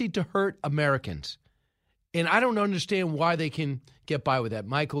policy to hurt Americans. And I don't understand why they can get by with that.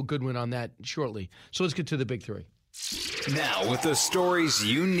 Michael Goodwin on that shortly. So let's get to the big three. Now with the stories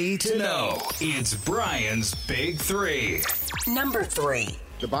you need to know, it's Brian's Big Three. Number 3.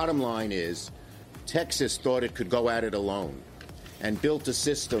 The bottom line is Texas thought it could go at it alone and built a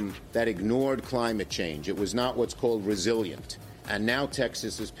system that ignored climate change. It was not what's called resilient. And now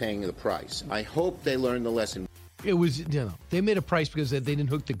Texas is paying the price. I hope they learned the lesson. It was, they made a price because they didn't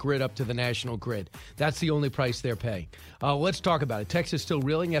hook the grid up to the national grid. That's the only price they're paying. Let's talk about it. Texas still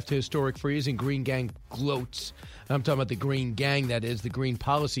reeling after historic freeze, and Green Gang gloats. I'm talking about the Green Gang, that is, the Green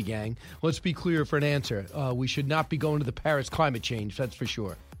Policy Gang. Let's be clear for an answer. We should not be going to the Paris climate change, that's for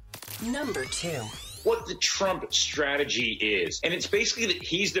sure. Number 2. What the Trump strategy is. And it's basically that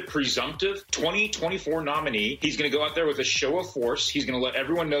he's the presumptive 2024 nominee. He's going to go out there with a show of force. He's going to let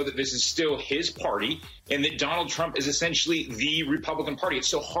everyone know that this is still his party and that Donald Trump is essentially the Republican Party. It's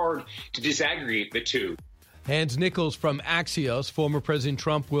so hard to disaggregate the two. Hans Nichols from Axios, former President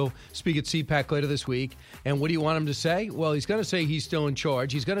Trump, will speak at CPAC later this week. And what do you want him to say? Well, he's going to say he's still in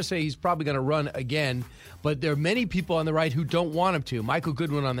charge. He's going to say he's probably going to run again. But there are many people on the right who don't want him to. Michael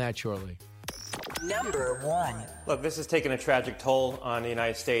Goodwin on that shortly. Number 1. Look, this has taken a tragic toll on the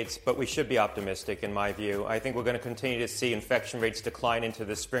United States, but we should be optimistic, in my view. I think we're going to continue to see infection rates decline into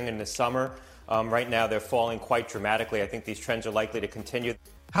the spring and the summer. Right now, they're falling quite dramatically. I think these trends are likely to continue.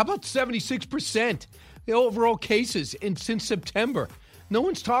 How about 76% the overall cases since September? No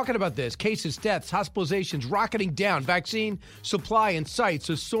one's talking about this. Cases, deaths, hospitalizations rocketing down. Vaccine supply and sites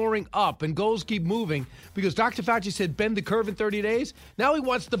are soaring up, and goals keep moving because Dr. Fauci said bend the curve in 30 days. Now he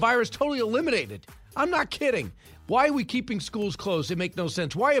wants the virus totally eliminated. I'm not kidding. Why are we keeping schools closed? It makes no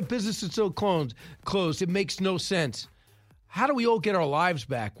sense. Why are businesses still closed? It makes no sense. How do we all get our lives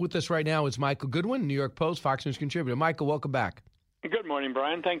back? With us right now is Michael Goodwin, New York Post, Fox News contributor. Michael, welcome back. Good morning,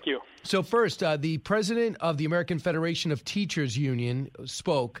 Brian. Thank you. So first, the president of the American Federation of Teachers Union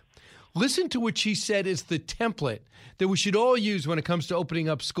spoke. Listen to what she said is the template that we should all use when it comes to opening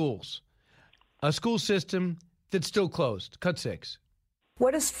up schools. A school system that's still closed. Cut 6.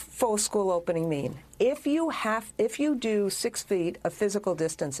 What does full school opening mean? If you do 6 feet of physical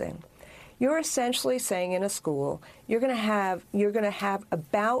distancing, you're essentially saying in a school you're going to have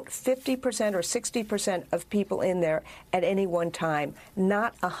about 50% or 60% of people in there at any one time,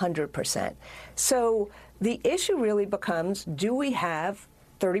 not 100%. So the issue really becomes, do we have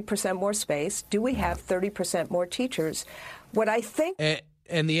 30% more space? Do we have 30% more teachers? What I think...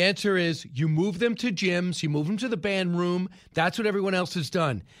 And the answer is you move them to gyms, you move them to the band room. That's what everyone else has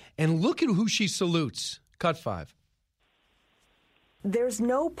done. And look at who she salutes. Cut 5. There's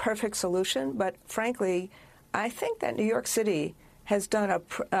no perfect solution, but frankly, I think that New York City has done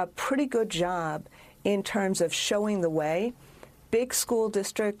a pretty good job in terms of showing the way. Big school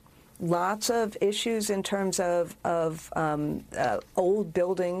district, lots of issues in terms of old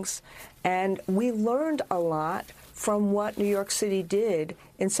buildings, and we learned a lot from what New York City did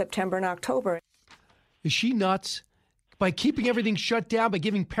in September and October. Is she nuts? By keeping everything shut down, by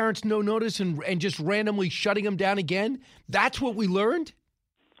giving parents no notice and just randomly shutting them down again? That's what we learned?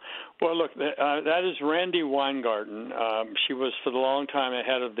 Well, look, that is Randi Weingarten. She was for the long time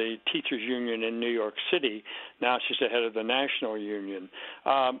ahead of the teachers union in New York City. Now she's ahead of the national union.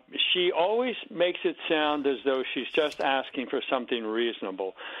 She always makes it sound as though she's just asking for something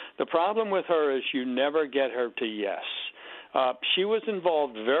reasonable. The problem with her is you never get her to yes. She was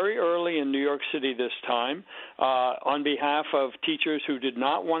involved very early in New York City this time on behalf of teachers who did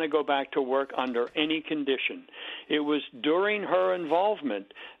not want to go back to work under any condition. It was during her involvement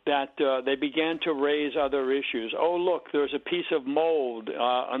that they began to raise other issues. Oh, look, there's a piece of mold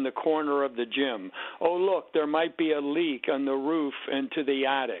on the corner of the gym. Oh, look, there might be a leak on the roof into the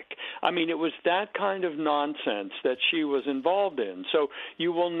attic. I mean, it was that kind of nonsense that she was involved in. So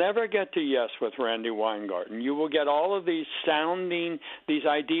you will never get to yes with Randi Weingarten. You will get all of these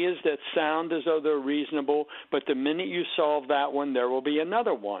ideas that sound as though they're reasonable, but the minute you solve that one, there will be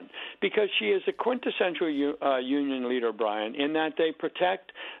another one. Because she is a quintessential union leader, Brian, in that they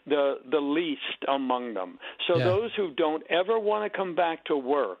protect the least among them. So those who don't ever want to come back to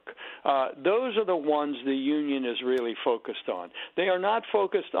work, those are the ones the union is really focused on. They are not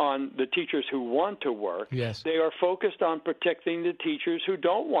focused on the teachers who want to work. Yes. They are focused on protecting the teachers who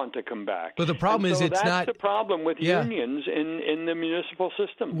don't want to come back. But the problem is it's that's the problem with Yeah. unions in the municipal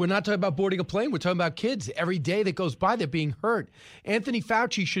system. We're not talking about boarding a plane. We're talking about kids. Every day that goes by, they're being hurt. Anthony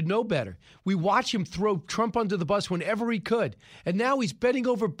Fauci should know better. We watch him throw Trump under the bus whenever he could. And now he's bending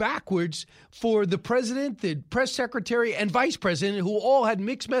over backwards for the president, the press secretary, and vice president, who all had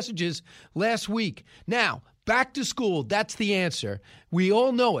mixed messages last week. Now, back to school, that's the answer. We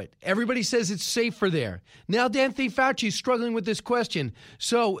all know it. Everybody says it's safer there. Now, Anthony Fauci is struggling with this question.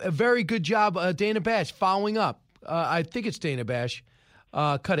 So, a very good job, Dana Bash, following up. I think it's Dana Bash.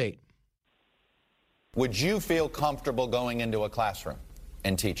 Cut 8. Would you feel comfortable going into a classroom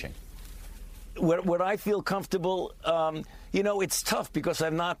and teaching? Would I feel comfortable? It's tough because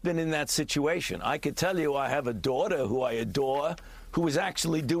I've not been in that situation. I could tell you I have a daughter who I adore who is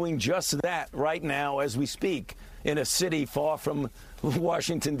actually doing just that right now as we speak in a city far from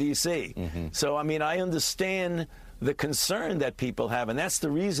Washington, D.C. Mm-hmm. So, I understand the concern that people have, and that's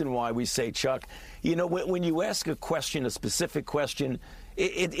the reason why we say, Chuck, when you ask a question, a specific question,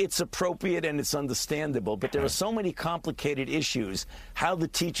 it's appropriate and it's understandable, but there are so many complicated issues, how the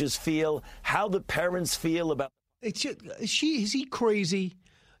teachers feel, how the parents feel about... Is he crazy?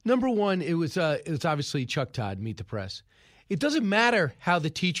 Number one, it was obviously Chuck Todd, Meet the Press. It doesn't matter how the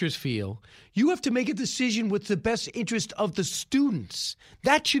teachers feel. You have to make a decision with the best interest of the students.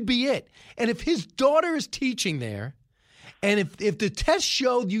 That should be it. And if his daughter is teaching there, and if the test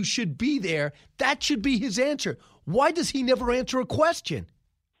showed you should be there, that should be his answer. Why does he never answer a question?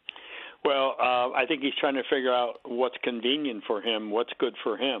 Well, I think he's trying to figure out what's convenient for him, what's good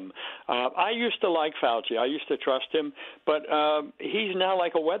for him. I used to like Fauci. I used to trust him, but he's now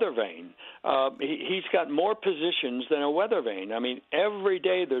like a weather vane. He's got more positions than a weather vane. Every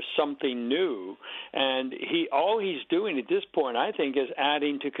day there's something new, and all he's doing at this point, I think, is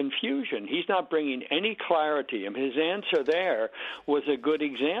adding to confusion. He's not bringing any clarity. His answer there was a good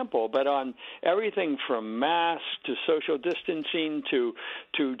example, but on everything from masks to social distancing to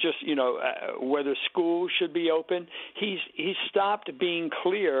just, whether schools should be open, he's stopped being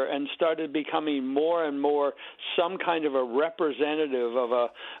clear and started becoming more and more some kind of a representative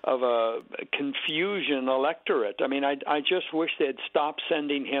of a confusion electorate. I just wish they'd stop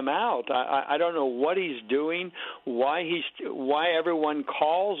sending him out. I don't know what he's doing, why everyone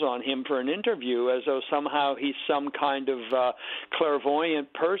calls on him for an interview as though somehow he's some kind of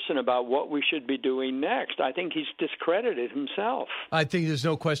clairvoyant person about what we should be doing next. I think he's discredited himself. I think there's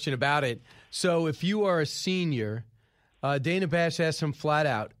no question about it. So if you are a senior, Dana Bash asked him flat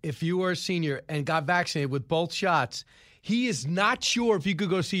out, if you are a senior and got vaccinated with both shots, he is not sure if you could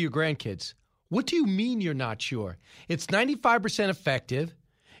go see your grandkids. What do you mean you're not sure? It's 95% effective.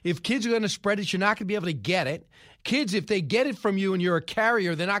 If kids are going to spread it, you're not going to be able to get it. Kids, if they get it from you and you're a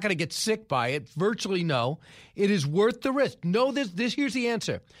carrier, they're not going to get sick by it. Virtually no. It is worth the risk. No, here's the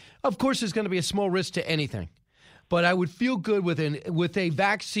answer. Of course, there's going to be a small risk to anything. But I would feel good with a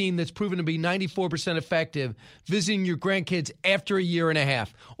vaccine that's proven to be 94% effective visiting your grandkids after a year and a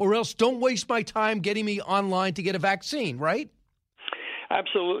half. Or else don't waste my time getting me online to get a vaccine, right?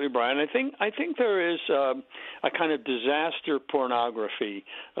 Absolutely, Brian. I think there is a kind of disaster pornography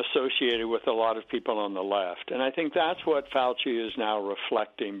associated with a lot of people on the left, and I think that's what Fauci is now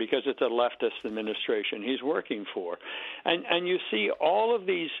reflecting, because it's a leftist administration he's working for, and you see all of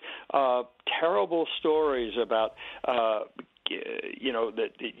these terrible stories about.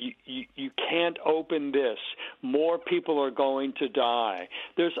 That you can't open this. More people are going to die.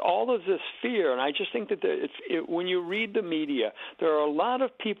 There's all of this fear, and I just think that when you read the media, there are a lot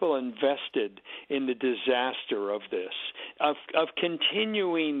of people invested in the disaster of this, of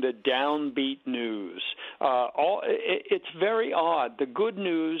continuing the downbeat news. It's very odd. The good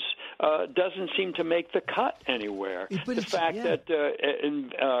news doesn't seem to make the cut anywhere. The fact that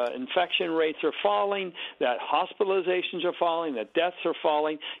infection rates are falling, that hospitalizations are falling, that deaths are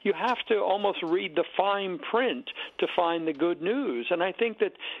falling, you have to almost read the fine print to find the good news. And I think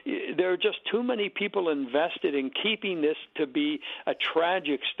that there are just too many people invested in keeping this to be a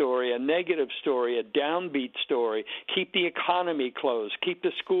tragic story, a negative story, a downbeat story, keep the economy closed, keep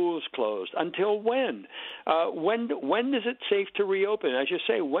the schools closed. Until when? When is it safe to reopen? As you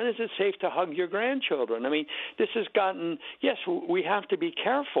say, when is it safe to hug your grandchildren? I mean, this has gotten, yes, we have to be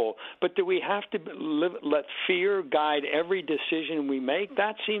careful, but do we have to let fear guide every decision we make?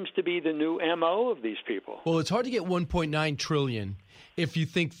 That seems to be the new MO of these people. Well, it's hard to get $1.9 trillion if you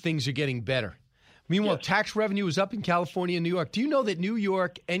think things are getting better. Meanwhile, tax revenue is up in California and New York. Do you know that New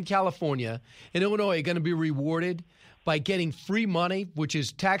York and California and Illinois are going to be rewarded by getting free money, which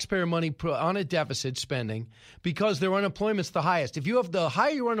is taxpayer money on a deficit spending, because their unemployment's the highest? If you have the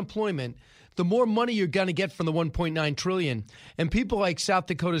higher your unemployment, the more money you're going to get from the $1.9 trillion. And people like South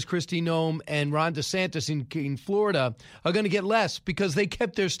Dakota's Kristi Noem and Ron DeSantis in Florida are going to get less because they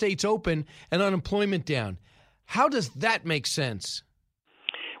kept their states open and unemployment down. How does that make sense?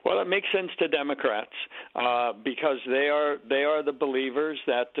 Well, it makes sense to Democrats because they are the believers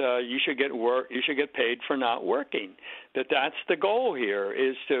that you should get paid for not working. That's the goal here,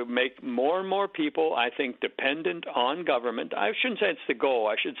 is to make more and more people, I think, dependent on government. I shouldn't say it's the goal.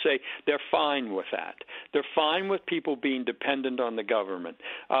 I should say they're fine with that. They're fine with people being dependent on the government.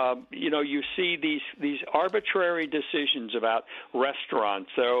 You see these arbitrary decisions about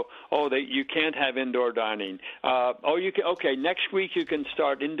restaurants. So, you can't have indoor dining. Next week you can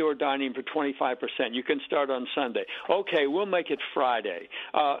start indoor dining for 25%. You can start on Sunday. Okay, we'll make it Friday.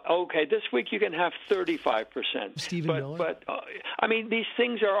 This week you can have 35%. Stephen, But I mean, these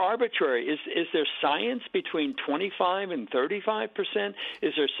things are arbitrary. Is there science between 25 and 35%?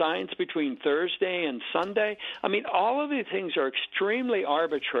 Is there science between Thursday and Sunday? I mean, all of these things are extremely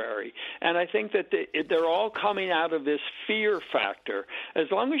arbitrary, and I think that they're all coming out of this fear factor.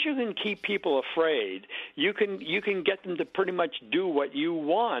 As long as you can keep people afraid, you can get them to pretty much do what you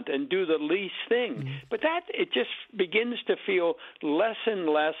want and do the least thing. Mm-hmm. But it just begins to feel less and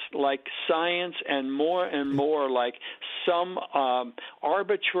less like science and more like some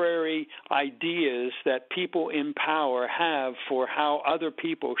arbitrary ideas that people in power have for how other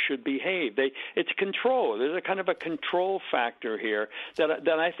people should behave. It's control. There's a kind of a control factor here that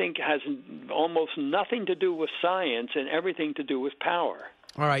I think has almost nothing to do with science and everything to do with power.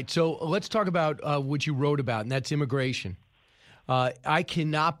 All right, so let's talk about what you wrote about, and that's immigration. I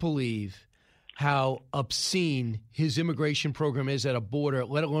cannot believe how obscene his immigration program is at a border,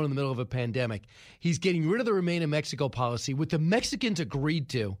 let alone in the middle of a pandemic. He's getting rid of the Remain in Mexico policy, which the Mexicans agreed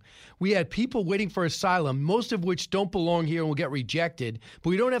to. We had people waiting for asylum, most of which don't belong here and will get rejected,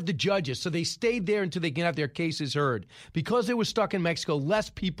 but we don't have the judges, so they stayed there until they can have their cases heard. Because they were stuck in Mexico, less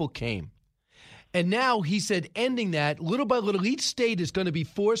people came. And now he said, ending that, little by little, each state is going to be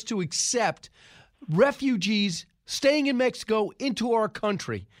forced to accept refugees staying in Mexico into our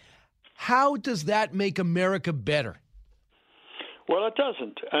country. How does that make America better? Well, it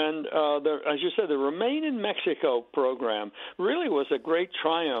doesn't. And as you said, the Remain in Mexico program really was a great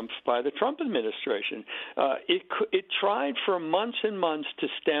triumph by the Trump administration. It tried for months and months to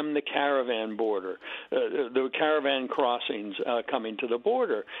stem the caravan border, the caravan crossings coming to the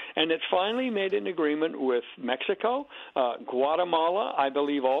border. And it finally made an agreement with Mexico. Guatemala, I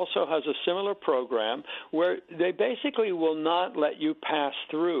believe, also has a similar program where they basically will not let you pass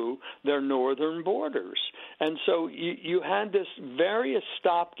through their northern borders. And so you had this various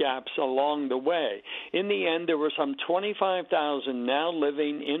stopgaps along the way. In the end, there were some 25,000 now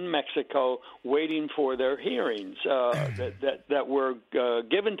living in Mexico waiting for their hearings that were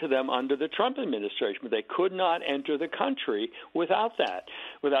given to them under the Trump administration. But they could not enter the country without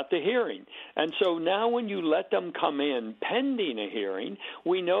the hearing. And so now when you let them come in pending a hearing,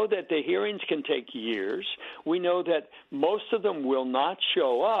 we know that the hearings can take years. We know that most of them will not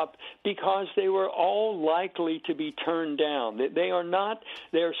show up because they were all like likely to be turned down.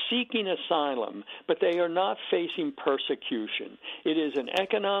 They're seeking asylum, but they are not facing persecution. It is an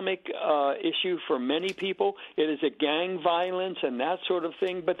economic issue for many people. It is a gang violence and that sort of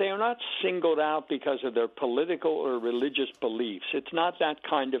thing, but they are not singled out because of their political or religious beliefs. It's not that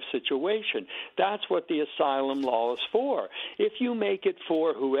kind of situation. That's what the asylum law is for. If you make it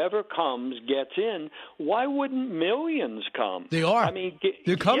for whoever comes gets in, why wouldn't millions come? They are. I mean,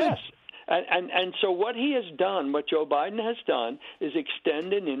 they're coming. Yes. And so what he has done, what Joe Biden has done, is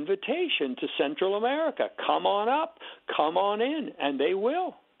extend an invitation to Central America. Come on up, come on in, and they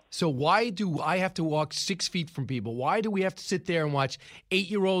will. So why do I have to walk 6 feet from people? Why do we have to sit there and watch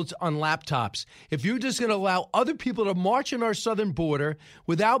 8-year-olds on laptops? If you're just going to allow other people to march on our southern border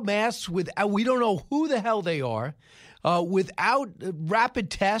without masks, we don't know who the hell they are, without rapid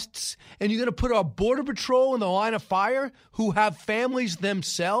tests, and you're going to put our Border Patrol in the line of fire who have families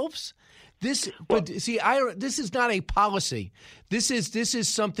themselves? This is not a policy. This is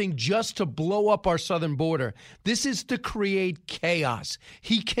something just to blow up our southern border. This is to create chaos.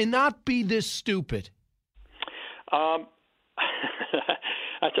 He cannot be this stupid.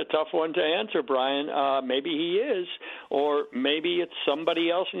 That's a tough one to answer, Brian. Maybe he is, or maybe it's somebody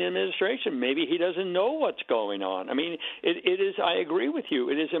else in the administration. Maybe he doesn't know what's going on. I mean, it is. I agree with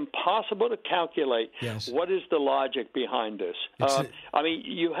you. It is impossible to calculate what is the logic behind this. I mean,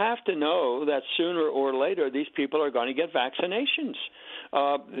 you have to know that sooner or later these people are going to get vaccinations.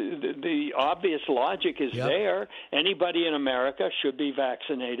 The obvious logic is there. Anybody in America should be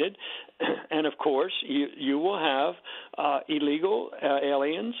vaccinated. And, of course, you will have illegal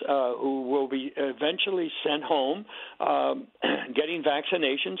aliens who will be eventually sent home getting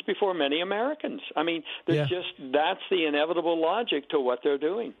vaccinations before many Americans. I mean, that's the inevitable logic to what they're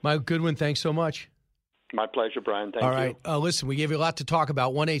doing. Mike Goodwin, thanks so much. My pleasure, Brian. Thank you. All right. Listen, we gave you a lot to talk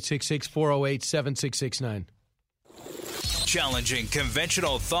about. 1-866-408-7669. Challenging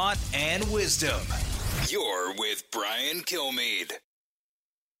conventional thought and wisdom. You're with Brian Kilmeade.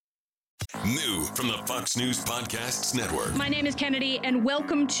 New from the Fox News Podcasts Network. My name is Kennedy, and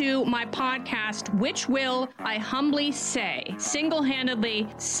welcome to my podcast, which will, I humbly say, single-handedly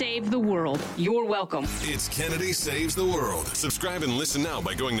save the world. You're welcome. It's Kennedy Saves the World. Subscribe and listen now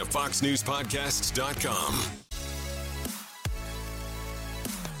by going to foxnewspodcasts.com.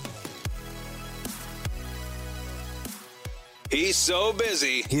 He's so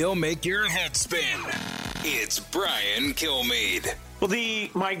busy, he'll make your head spin. It's Brian Kilmeade. Well,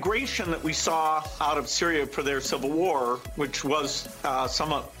 the migration that we saw out of Syria for their civil war, which was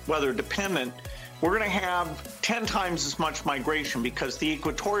somewhat weather dependent, we're going to have 10 times as much migration because the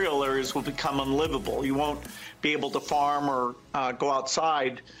equatorial areas will become unlivable. You won't be able to farm or go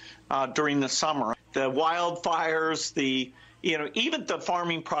outside during the summer. The wildfires, even the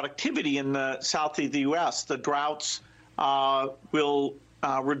farming productivity in the south of the U.S., the droughts will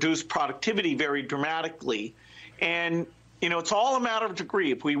reduce productivity very dramatically. And, it's all a matter of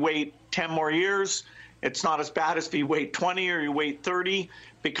degree. If we wait 10 more years, it's not as bad as if you wait 20 or you wait 30,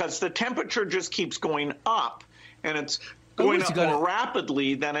 because the temperature just keeps going up, and it's going up more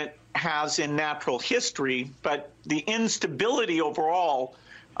rapidly than it has in natural history. But the instability overall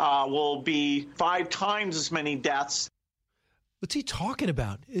will be 5 times as many deaths. What's he talking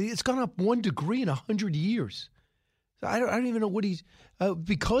about? It's gone up 1 degree in 100 years. I don't even know what he's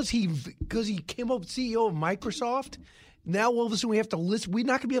because he came up with CEO of Microsoft. Now all of a sudden we have to listen. We're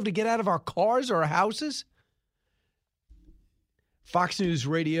not going to be able to get out of our cars or our houses. Fox News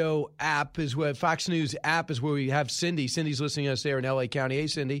Radio app is where we have Cindy. Cindy's listening to us there in LA County. Hey,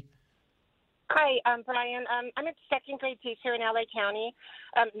 Cindy. Hi, Brian. I'm a second grade teacher in LA County,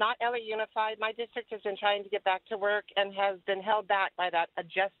 not LA Unified. My district has been trying to get back to work and has been held back by that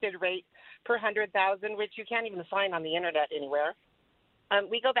adjusted rate per 100,000, which you can't even find on the internet anywhere.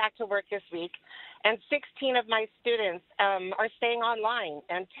 We go back to work this week, and 16 of my students are staying online,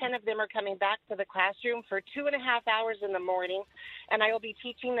 and 10 of them are coming back to the classroom for 2.5 hours in the morning, and I will be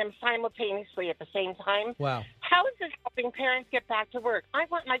teaching them simultaneously at the same time. Wow. How is this helping parents get back to work? I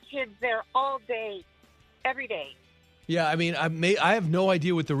want my kids there all day, every day. Yeah, I mean, I have no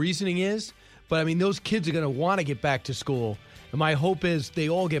idea what the reasoning is, but, I mean, those kids are going to want to get back to school, and my hope is they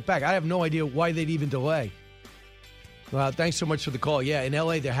all get back. I have no idea why they'd even delay. Well, thanks so much for the call. Yeah, in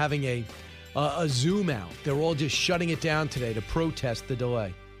L.A., they're having a Zoom out. They're all just shutting it down today to protest the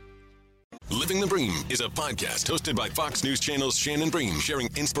delay. Living the Bream is a podcast hosted by Fox News Channel's Shannon Bream, sharing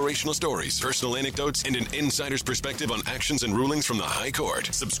inspirational stories, personal anecdotes, and an insider's perspective on actions and rulings from the High Court.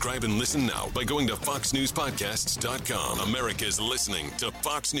 Subscribe and listen now by going to foxnewspodcasts.com. America's listening to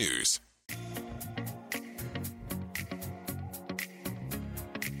Fox News.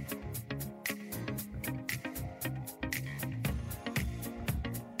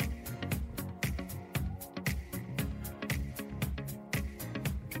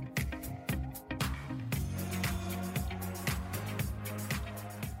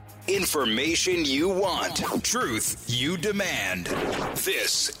 Information you want. Truth you demand.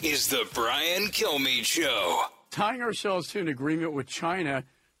 This is the Brian Kilmeade Show. Tying ourselves to an agreement with China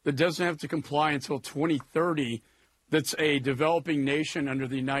that doesn't have to comply until 2030, that's a developing nation under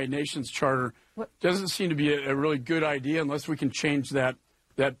the United Nations Charter, doesn't seem to be a really good idea unless we can change that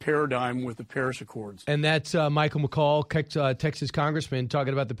paradigm with the Paris Accords. And that's Michael McCaul, Texas congressman,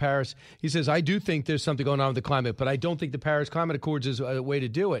 talking about the Paris. He says, I do think there's something going on with the climate, but I don't think the Paris Climate Accords is a way to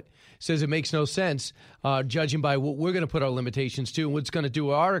do it. Says it makes no sense, judging by what we're going to put our limitations to and what's going to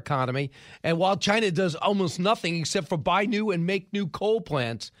do our economy. And while China does almost nothing except for buy new and make new coal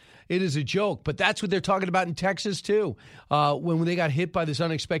plants, it is a joke. But that's what they're talking about in Texas, too. When they got hit by this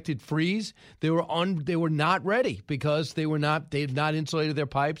unexpected freeze, they were not ready because they had not insulated their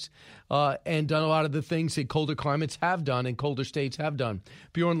pipes and done a lot of the things that colder climates have done and colder states have done.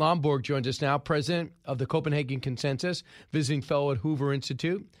 Bjorn Lomborg joins us now, president of the Copenhagen Consensus, visiting fellow at Hoover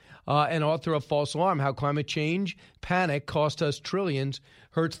Institute, and author of False Alarm, How Climate Change Panic Cost Us Trillions,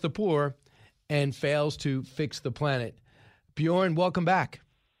 Hurts the Poor, and Fails to Fix the Planet. Bjorn, welcome back.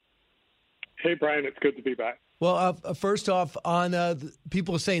 Hey, Brian, it's good to be back. Well, first off, on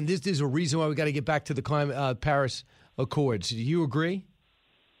people are saying this is a reason why we got to get back to the Paris Accords. Do you agree?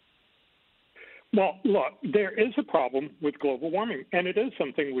 Well, look, there is a problem with global warming, and it is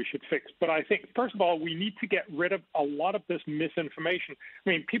something we should fix. But I think, first of all, we need to get rid of a lot of this misinformation. I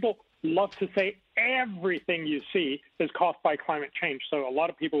mean, people love to say everything you see is caused by climate change. So a lot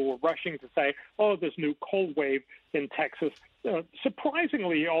of people were rushing to say, oh, this new cold wave in Texas.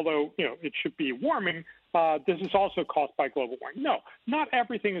 Surprisingly, although, it should be warming, this is also caused by global warming. No, not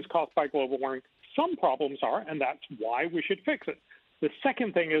everything is caused by global warming. Some problems are, and that's why we should fix it. The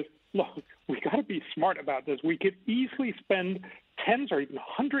second thing is, look, we got to be smart about this. We could easily spend tens or even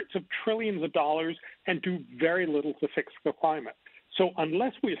hundreds of trillions of dollars and do very little to fix the climate. So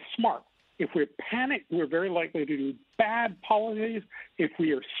unless we're smart, if we're panicked, we're very likely to do bad policies. If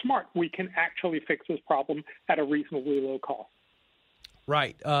we are smart, we can actually fix this problem at a reasonably low cost.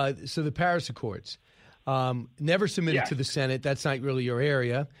 Right. So the Paris Accords, never submitted to the Senate. That's not really your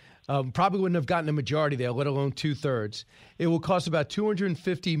area. Probably wouldn't have gotten a majority there, let alone 2/3. It will cost about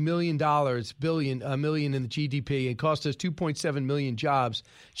 $250 million in the GDP. It cost us 2.7 million jobs.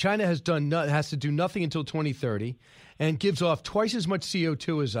 China has to do nothing until 2030 and gives off twice as much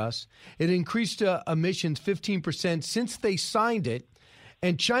CO2 as us. It increased emissions 15% since they signed it.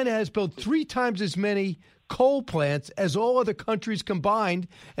 And China has built 3 times as many coal plants as all other countries combined,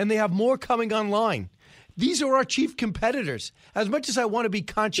 and they have more coming online. These are our chief competitors. As much as I want to be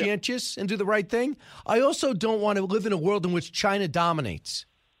conscientious and do the right thing, I also don't want to live in a world in which China dominates.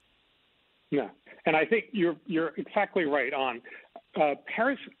 No, and I think you're exactly right on.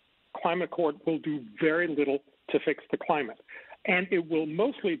 Paris Climate Accord will do very little to fix the climate, and it will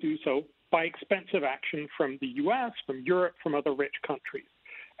mostly do so by expensive action from the U.S., from Europe, from other rich countries.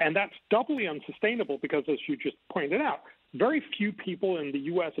 And that's doubly unsustainable because, as you just pointed out, very few people in the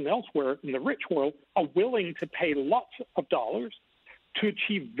U.S. and elsewhere in the rich world are willing to pay lots of dollars to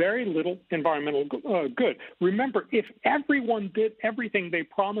achieve very little environmental good. Remember, if everyone did everything they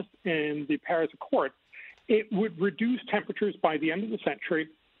promised in the Paris Accord, it would reduce temperatures by the end of the century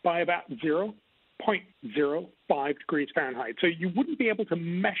by about 0.05 degrees Fahrenheit. So you wouldn't be able to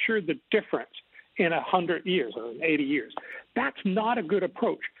measure the difference in 100 years or in 80 years. That's not a good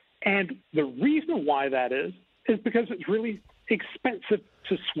approach. And the reason why that is because it's really expensive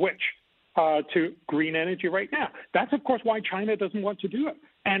to switch to green energy right now. That's, of course, why China doesn't want to do it.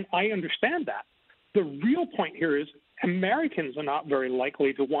 And I understand that. The real point here is Americans are not very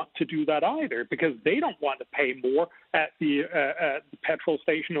likely to want to do that either because they don't want to pay more at the petrol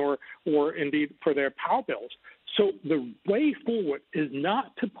station or indeed for their power bills. So the way forward is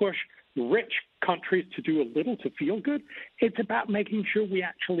not to push rich countries to do a little to feel good. It's about making sure we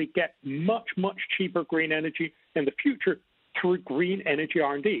actually get much, much cheaper green energy in the future through green energy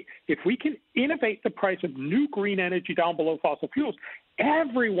R&D. If we can innovate the price of new green energy down below fossil fuels,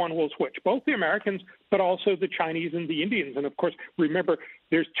 everyone will switch, both the Americans, but also the Chinese and the Indians. And of course, remember,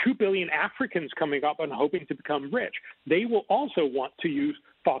 there's 2 billion Africans coming up and hoping to become rich. They will also want to use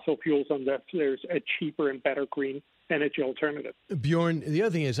fossil fuels unless there's a cheaper and better green energy alternative. Bjorn, the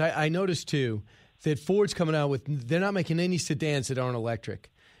other thing is I noticed, too, that Ford's coming out with, they're not making any sedans that aren't electric.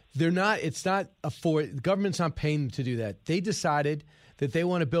 It's not a Ford, the government's not paying them to do that. They decided that they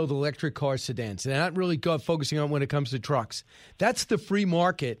want to build electric car sedans. They're not really focusing on when it comes to trucks. That's the free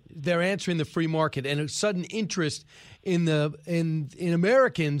market. They're answering the free market and a sudden interest in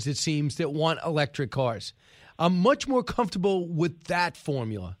Americans, it seems, that want electric cars. I'm much more comfortable with that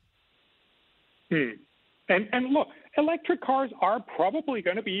formula. And look, electric cars are probably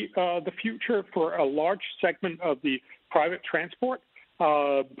going to be the future for a large segment of the private transport.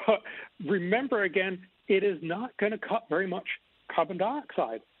 But remember, again, it is not going to cut very much carbon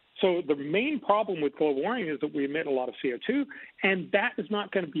dioxide. So the main problem with global warming is that we emit a lot of CO2, and that is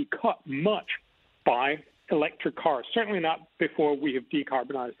not going to be cut much by electric cars, certainly not before we have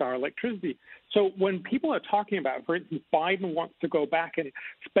decarbonized our electricity. So when people are talking about, for instance, Biden wants to go back and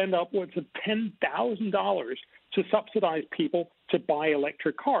spend upwards of $10,000 to subsidize people to buy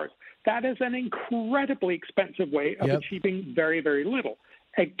electric cars, that is an incredibly expensive way of achieving very, very little.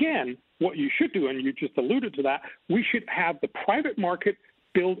 Again, what you should do, and you just alluded to that, we should have the private market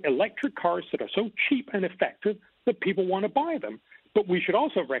build electric cars that are so cheap and effective that people want to buy them. But we should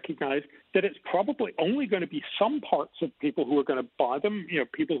also recognize that it's probably only going to be some parts of people who are going to buy them,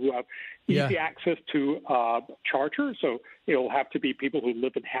 people who have easy access to chargers. So it'll have to be people who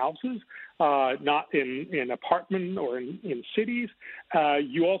live in houses, not in apartments or in cities.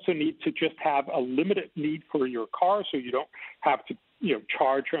 You also need to just have a limited need for your car so you don't have to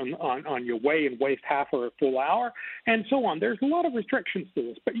charge on your way and waste half or a full hour, and so on. There's a lot of restrictions to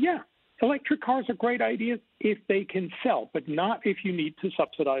this. But electric cars are great ideas if they can sell, but not if you need to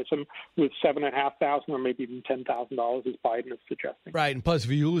subsidize them with $7,500 or maybe even $10,000, as Biden is suggesting. Right, and plus,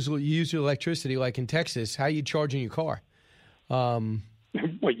 if you use your electricity, like in Texas, how are you charging your car? Well,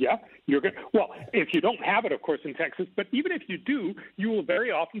 you're good. Well, if you don't have it, of course, in Texas, but even if you do, you will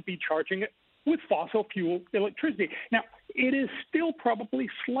very often be charging it with fossil fuel electricity. Now, it is still probably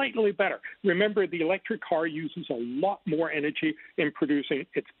slightly better. Remember, the electric car uses a lot more energy in producing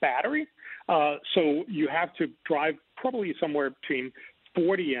its battery, so you have to drive probably somewhere between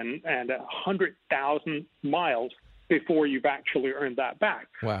 40 and 100,000 miles before you've actually earned that back.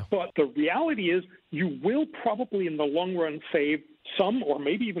 Wow. But the reality is you will probably in the long run save some or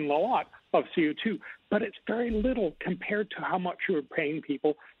maybe even a lot of CO2, but it's very little compared to how much you're paying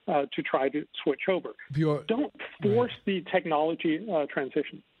people to try to switch over. Don't force the technology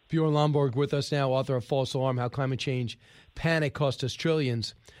transition. Bjorn Lomborg with us now, author of False Alarm, How Climate Change Panic Cost Us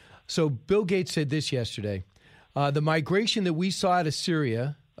Trillions. So Bill Gates said this yesterday. The migration that we saw out of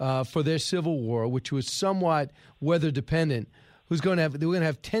Syria for their civil war, which was somewhat weather dependent, we're going to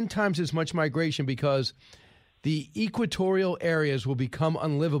have 10 times as much migration because the equatorial areas will become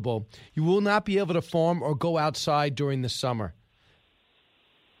unlivable. You will not be able to farm or go outside during the summer.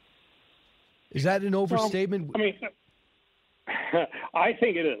 Is that an overstatement? Well, I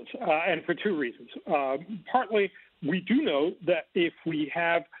think it is, and for two reasons. Partly, we do know that if we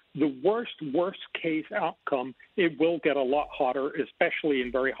have the worst case outcome, it will get a lot hotter, especially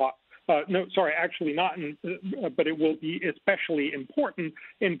in very hot. But it will be especially important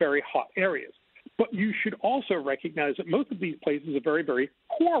in very hot areas. But you should also recognize that most of these places are very, very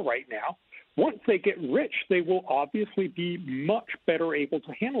poor right now. Once they get rich, they will obviously be much better able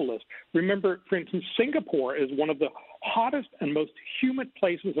to handle this. Remember, for instance, Singapore is one of the hottest and most humid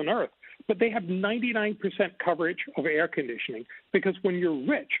places on Earth, but they have 99% coverage of air conditioning because when you're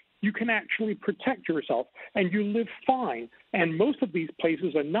rich, you can actually protect yourself and you live fine. And most of these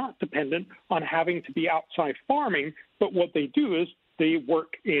places are not dependent on having to be outside farming, but what they do is they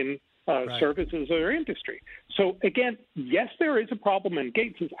work in services or industry. So again, yes, there is a problem, and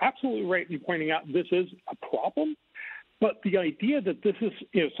Gates is absolutely right in pointing out this is a problem. But the idea that this is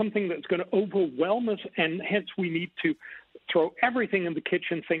something that's going to overwhelm us, and hence we need to throw everything in the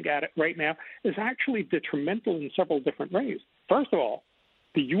kitchen sink at it right now, is actually detrimental in several different ways. First of all,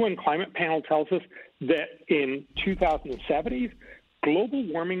 the UN Climate Panel tells us that in 2070, global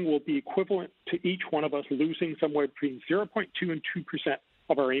warming will be equivalent to each one of us losing somewhere between 0.2 and 2%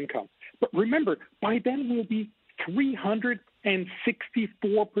 of our income. But remember, by then we'll be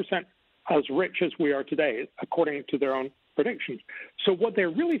 364% as rich as we are today, according to their own predictions. So what they're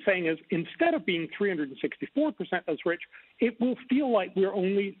really saying is instead of being 364% as rich, it will feel like we're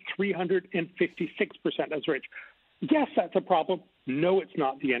only 356% as rich. Yes, that's a problem. No, it's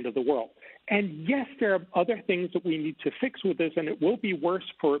not the end of the world. And yes, there are other things that we need to fix with this, and it will be worse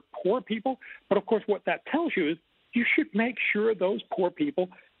for poor people. But of course, what that tells you is you should make sure those poor people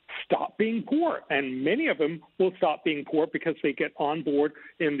stop being poor. And many of them will stop being poor because they get on board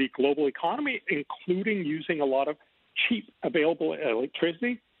in the global economy, including using a lot of cheap available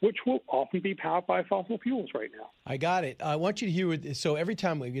electricity, which will often be powered by fossil fuels right now. I got it. I want you to hear. So every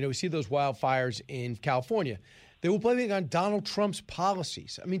time we see those wildfires in California, they were blaming on Donald Trump's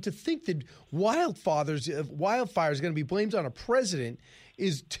policies. I mean, to think that wildfires are going to be blamed on a president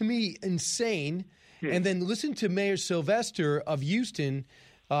is, to me, insane. And then listen to Mayor Sylvester of Houston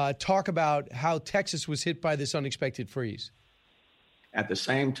talk about how Texas was hit by this unexpected freeze. At the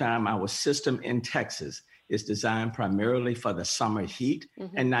same time, our system in Texas is designed primarily for the summer heat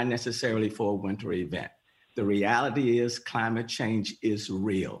and not necessarily for a winter event. The reality is climate change is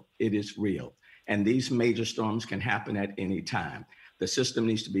real. It is real. And these major storms can happen at any time. The system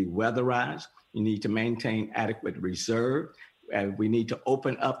needs to be weatherized. You need to maintain adequate reserve. We need to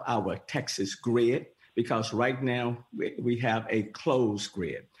open up our Texas grid because right now we have a closed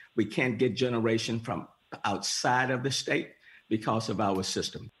grid. We can't get generation from outside of the state because of our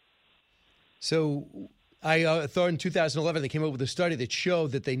system. So I thought in 2011 they came up with a study that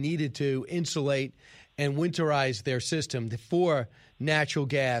showed that they needed to insulate and winterize their system for natural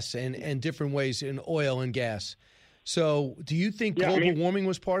gas and different ways in oil and gas. So do you think global warming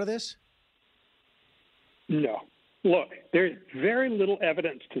was part of this? No. Look, there's very little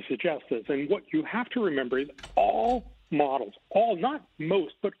evidence to suggest this. And what you have to remember is all models, not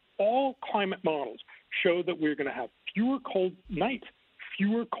most, but all climate models show that we're going to have fewer cold nights,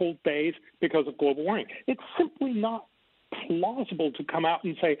 fewer cold days because of global warming. It's simply not plausible to come out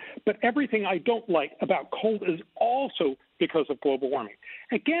and say, but everything I don't like about cold is also because of global warming.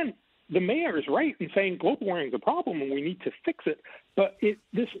 Again, the mayor is right in saying global warming is a problem and we need to fix it, but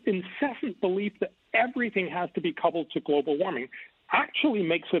this incessant belief that everything has to be coupled to global warming actually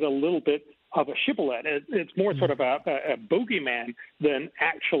makes it a little bit of a shibboleth. It's more sort of a bogeyman than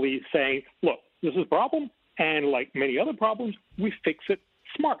actually saying, look, this is a problem, and like many other problems, we fix it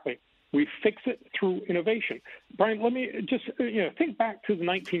smartly. We fix it through innovation. Brian, let me just think back to the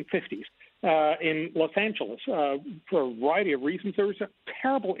 1950s in Los Angeles. For a variety of reasons, there was a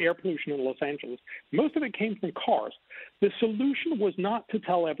terrible air pollution in Los Angeles. Most of it came from cars. The solution was not to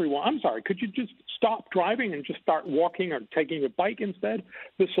tell everyone, I'm sorry, could you just stop driving and just start walking or taking a bike instead?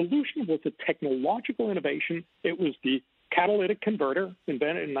 The solution was a technological innovation. It was the catalytic converter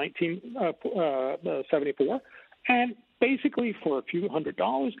invented in 1974. And basically, for a few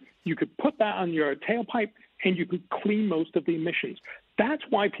 $100s, you could put that on your tailpipe and you could clean most of the emissions. That's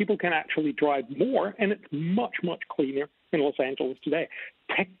why people can actually drive more, and it's much, much cleaner in Los Angeles today.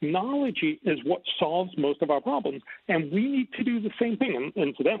 Technology is what solves most of our problems, and we need to do the same thing. And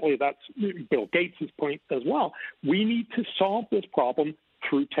incidentally, that's Bill Gates' point as well. We need to solve this problem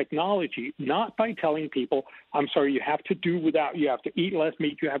through technology, not by telling people, I'm sorry, you have to do without, you have to eat less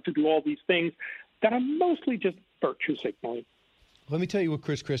meat, you have to do all these things that are mostly just virtue signaling. Let me tell you what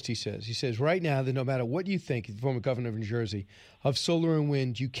Chris Christie says. He says right now that no matter what you think, the former governor of New Jersey, of solar and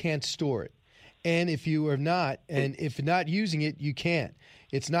wind, you can't store it. And if you are not, and if not using it, you can't.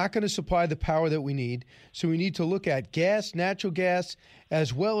 It's not going to supply the power that we need. So we need to look at gas, natural gas,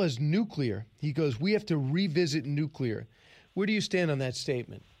 as well as nuclear. He goes, we have to revisit nuclear. Where do you stand on that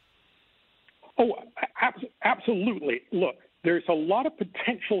statement? Oh, absolutely. Look, there's a lot of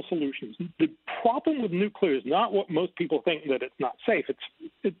potential solutions. The problem with nuclear is not what most people think, that it's not safe.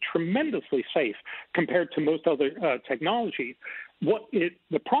 It's tremendously safe compared to most other technologies.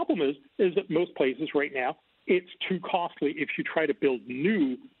 The problem is that most places right now, it's too costly if you try to build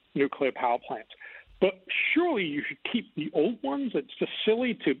new nuclear power plants. But surely you should keep the old ones. It's just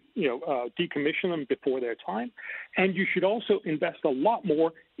silly to decommission them before their time. And you should also invest a lot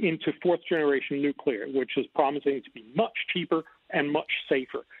more into fourth-generation nuclear, which is promising to be much cheaper and much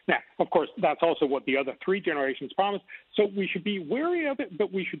safer. Now, of course, that's also what the other three generations promise. So we should be wary of it,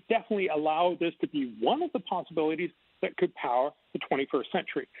 but we should definitely allow this to be one of the possibilities that could power the 21st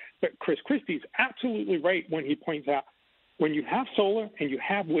century. But Chris Christie's absolutely right when he points out when you have solar and you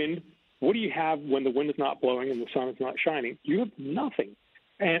have wind, what do you have when the wind is not blowing and the sun is not shining? You have nothing.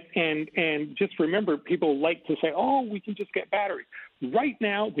 And just remember, people like to say, oh, we can just get batteries. Right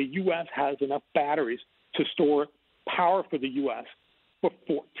now, the U.S. has enough batteries to store power for the U.S. for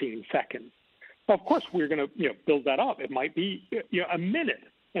 14 seconds. Of course, we're going to build that up. It might be a minute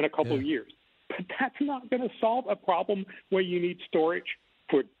in a couple of years. But that's not going to solve a problem where you need storage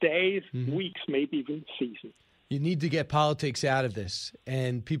for days, weeks, maybe even seasons. You need to get politics out of this,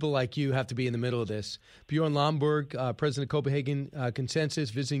 and people like you have to be in the middle of this. Bjorn Lomborg, president of Copenhagen Consensus,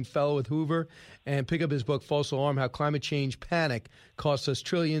 visiting fellow with Hoover, and pick up his book, False Alarm, How Climate Change Panic Costs Us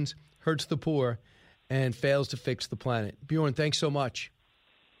Trillions, Hurts the Poor, and Fails to Fix the Planet. Bjorn, thanks so much.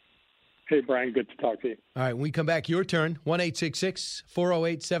 Hey, Brian, good to talk to you. All right, when we come back, your turn,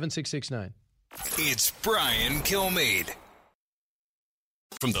 1-866-408-7669. It's Brian Kilmeade.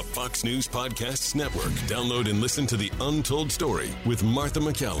 From the Fox News Podcasts Network, download and listen to The Untold Story with Martha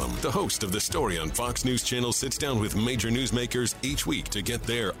McCallum. The host of The Story on Fox News Channel sits down with major newsmakers each week to get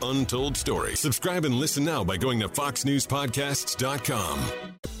their untold story. Subscribe and listen now by going to foxnewspodcasts.com.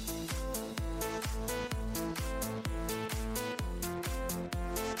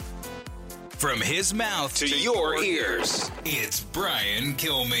 From his mouth to your ears, it's Brian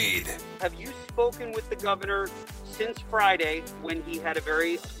Kilmeade. Have you spoken with the governor since Friday when he had a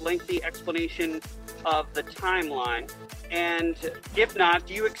very lengthy explanation of the timeline? And if not,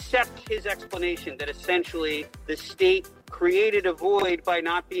 do you accept his explanation that essentially the state created a void by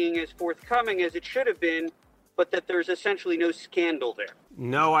not being as forthcoming as it should have been, but that there's essentially no scandal there?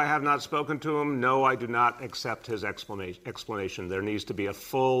 No, I have not spoken to him. No, I do not accept his explanation. There needs to be a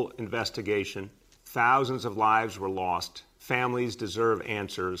full investigation. Thousands of lives were lost. Families deserve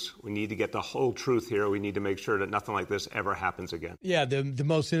answers. We need to get the whole truth here. We need to make sure that nothing like this ever happens again. Yeah, the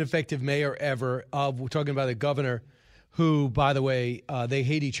most ineffective mayor ever. We're talking about a governor who, by the way, they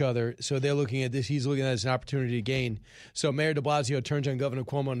hate each other. So they're looking at this. He's looking at it as an opportunity to gain. So Mayor de Blasio turns on Governor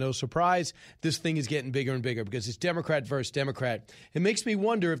Cuomo. No surprise. This thing is getting bigger and bigger because it's Democrat versus Democrat. It makes me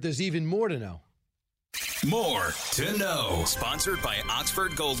wonder if there's even more to know. More to know. Sponsored by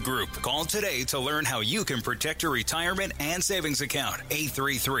Oxford Gold Group. Call today to learn how you can protect your retirement and savings account.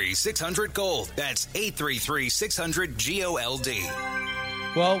 833-600-GOLD. That's 833-600-GOLD.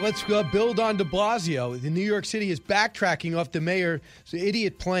 Well, let's build on de Blasio. The New York City is backtracking off the mayor's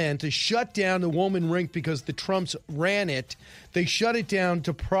idiot plan to shut down the Woolman Rink because the Trumps ran it. They shut it down,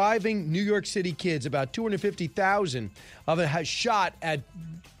 depriving New York City kids, about 250,000 of it, has shot at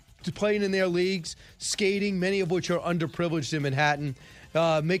playing in their leagues, skating, many of which are underprivileged in Manhattan.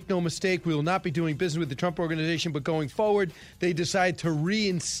 Make no mistake, we will not be doing business with the Trump Organization, but going forward, they decide to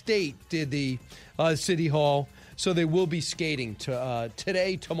reinstate the City Hall, so they will be skating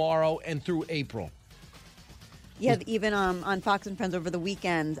today, tomorrow, and through April. Yeah, even on Fox and Friends over the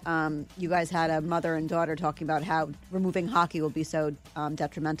weekend, you guys had a mother and daughter talking about how removing hockey will be so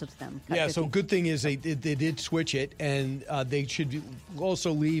detrimental to them. Yeah, so good thing is they did switch it, and they should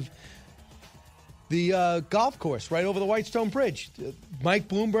also leave the golf course right over the Whitestone Bridge. Mike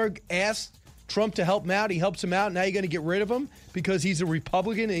Bloomberg asked Trump to help him out. He helps him out. Now you're going to get rid of him because he's a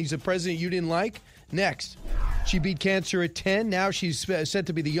Republican and he's a president you didn't like? Next. She beat cancer at 10. Now she's said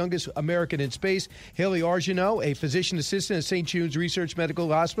to be the youngest American in space. Haley Argenault, a physician assistant at St. Jude's Research Medical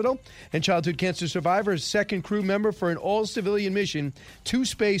Hospital and childhood cancer survivor, second crew member for an all-civilian mission to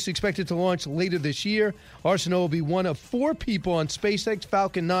space expected to launch later this year. Argenault will be one of 4 people on SpaceX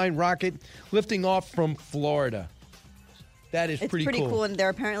Falcon 9 rocket lifting off from Florida. That is pretty cool. It's pretty cool, and they're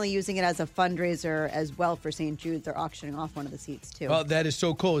apparently using it as a fundraiser as well for St. Jude's. They're auctioning off one of the seats, too. Well, that is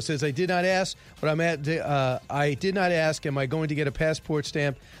so cool. It says, I did not ask, but I did not ask, am I going to get a passport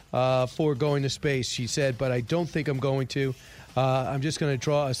stamp for going to space? She said, but I don't think I'm going to. I'm just going to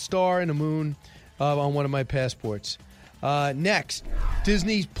draw a star and a moon on one of my passports. Next,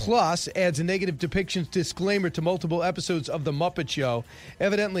 Disney Plus adds a negative depictions disclaimer to multiple episodes of The Muppet Show.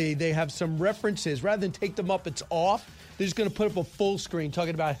 Evidently, they have some references. Rather than take the Muppets off, they're just going to put up a full screen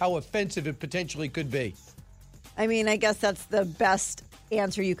talking about how offensive it potentially could be. I mean, I guess that's the best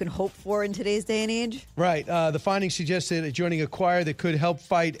answer you can hope for in today's day and age. Right. The findings suggested that joining a choir that could help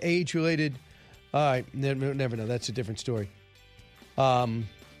fight age-related... All right, never know. That's a different story.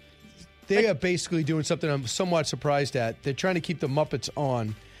 They are basically doing something I'm somewhat surprised at. They're trying to keep the Muppets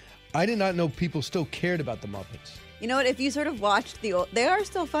on. I did not know people still cared about the Muppets. You know what? If you sort of watched the old... They are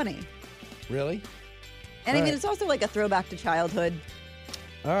still funny. Really? And I mean, it's also like a throwback to childhood.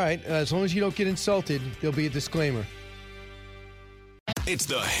 All right. As long as you don't get insulted, there'll be a disclaimer. It's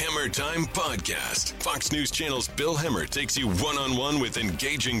the Hammer Time Podcast. Fox News Channel's Bill Hemmer takes you one-on-one with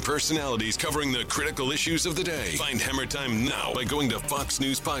engaging personalities covering the critical issues of the day. Find Hammer Time now by going to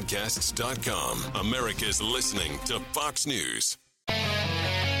foxnewspodcasts.com. America's listening to Fox News.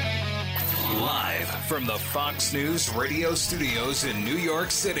 Live from the Fox News radio studios in New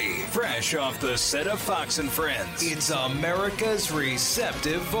York City, fresh off the set of Fox and Friends, it's America's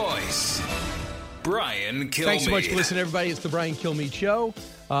receptive voice, Brian Kilmeade. Thanks so much for listening, everybody. It's the Brian Kilmeade Show.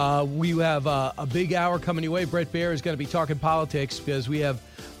 We have a big hour coming your way. Brett Baer is going to be talking politics because we have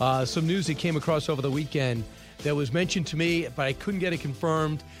some news that came across over the weekend that was mentioned to me, but I couldn't get it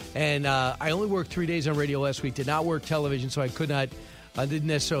confirmed. And I only worked 3 days on radio last week, did not work television, so I didn't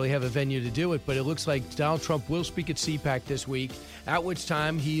necessarily have a venue to do it, but it looks like Donald Trump will speak at CPAC this week, at which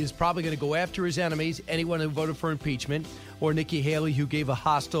time he is probably going to go after his enemies, anyone who voted for impeachment, or Nikki Haley, who gave a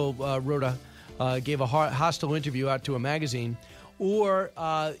hostile interview out to a magazine, or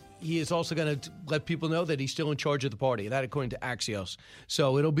he is also going to let people know that he's still in charge of the party. That according to Axios.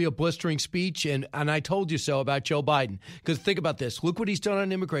 So it'll be a blistering speech, and I told you so about Joe Biden. Because think about this. Look what he's done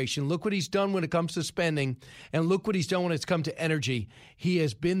on immigration. Look what he's done when it comes to spending. And look what he's done when it's come to energy. He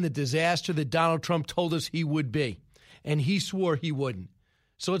has been the disaster that Donald Trump told us he would be. And he swore he wouldn't.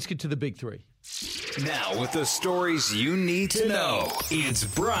 So let's get to the big three. Now with the stories you need to know, it's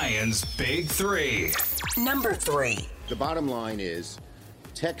Brian's Big Three. Number 3. The bottom line is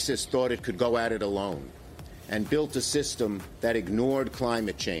Texas thought it could go at it alone and built a system that ignored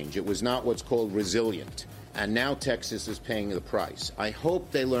climate change. It was not what's called resilient. And now Texas is paying the price. I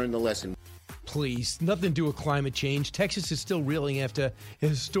hope they learn the lesson. Please, nothing to do with climate change. Texas is still reeling after a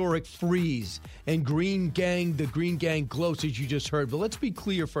historic freeze. And the Green Gang gloats, as you just heard. But let's be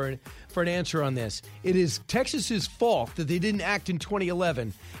clear for an answer on this. It is Texas's fault that they didn't act in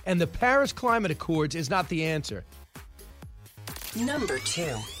 2011. And the Paris Climate Accords is not the answer. Number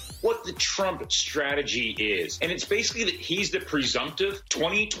 2. What the Trump strategy is. And it's basically that he's the presumptive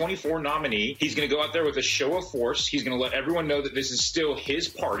 2024 nominee. He's going to go out there with a show of force. He's going to let everyone know that this is still his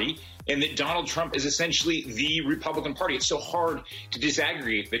party and that Donald Trump is essentially the Republican Party. It's so hard to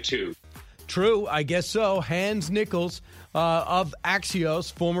disaggregate the two. True, I guess so. Hans Nichols of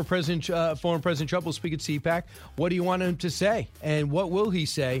Axios, former President Trump, will speak at CPAC. What do you want him to say? And what will he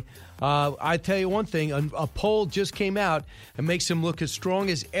say? I tell you one thing, a poll just came out and makes him look as strong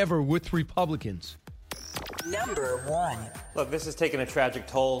as ever with Republicans. Number 1. Look, this has taken a tragic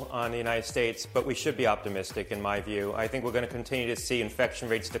toll on the United States, but we should be optimistic in my view. I think we're going to continue to see infection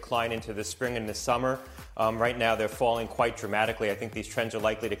rates decline into the spring and the summer. Right now, they're falling quite dramatically. I think these trends are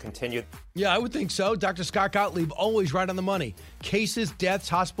likely to continue. Yeah, I would think so. Dr. Scott Gottlieb, always right on the money. Cases, deaths,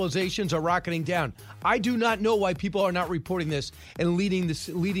 hospitalizations are rocketing down. I do not know why people are not reporting this and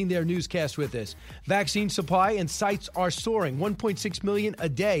leading their newscast with this. Vaccine supply and sites are soaring, 1.6 million a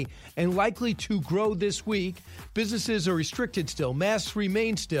day, and likely to grow this week. Businesses are restricted still. Masks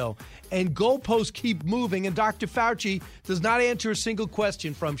remain still. And goalposts keep moving. And Dr. Fauci does not answer a single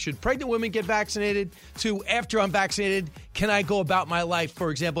question from should pregnant women get vaccinated to after I'm vaccinated, can I go about my life?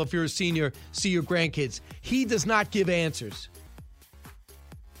 For example, if you're a senior, see your grandkids. He does not give answers.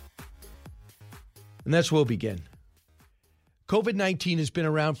 And that's where we'll begin. COVID-19 has been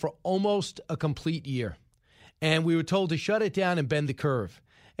around for almost a complete year. And we were told to shut it down and bend the curve.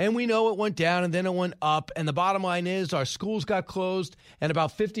 And we know it went down and then it went up. And the bottom line is our schools got closed and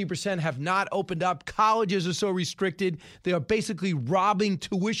about 50% have not opened up. Colleges are so restricted. They are basically robbing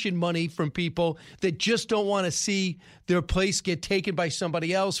tuition money from people that just don't want to see their place get taken by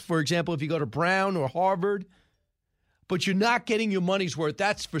somebody else. For example, if you go to Brown or Harvard. But you're not getting your money's worth.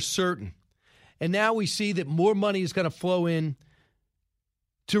 That's for certain. And now we see that more money is going to flow in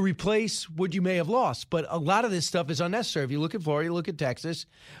to replace what you may have lost. But a lot of this stuff is unnecessary. If you look at Florida, you look at Texas,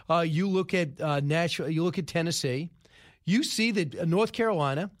 you look at Nashville, you look at Tennessee, you see that North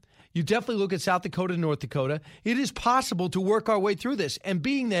Carolina, you definitely look at South Dakota and North Dakota. It is possible to work our way through this. And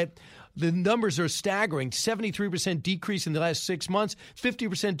being that the numbers are staggering, 73% decrease in the last 6 months,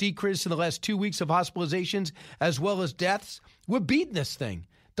 50% decrease in the last 2 weeks of hospitalizations, as well as deaths, we're beating this thing.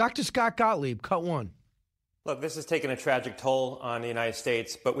 Dr. Scott Gottlieb, cut 1. Look, this has taken a tragic toll on the United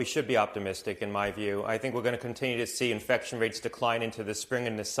States, but we should be optimistic in my view. I think we're going to continue to see infection rates decline into the spring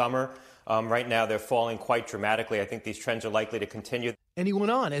and the summer. Right now, they're falling quite dramatically. I think these trends are likely to continue. And he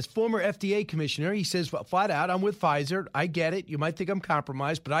went on. As former FDA commissioner, he says flat out, I'm with Pfizer. I get it. You might think I'm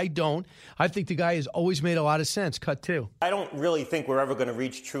compromised, but I don't. I think the guy has always made a lot of sense. Cut 2. I don't really think we're ever going to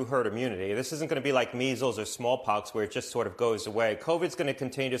reach true herd immunity. This isn't going to be like measles or smallpox where it just sort of goes away. COVID's going to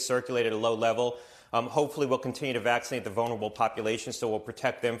continue to circulate at a low level. Hopefully, we'll continue to vaccinate the vulnerable population so we'll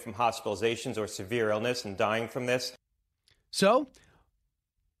protect them from hospitalizations or severe illness and dying from this. So,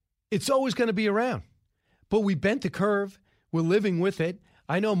 it's always going to be around. But we bent the curve. We're living with it.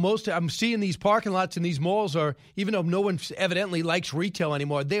 I know I'm seeing these parking lots and these malls are, even though no one evidently likes retail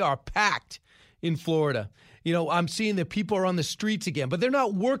anymore, they are packed in Florida. You know, I'm seeing that people are on the streets again, but they're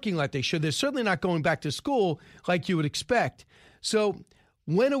not working like they should. They're certainly not going back to school like you would expect. So,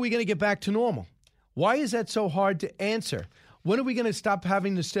 when are we going to get back to normal? Why is that so hard to answer? When are we going to stop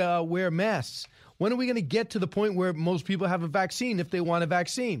having to wear masks? When are we going to get to the point where most people have a vaccine if they want a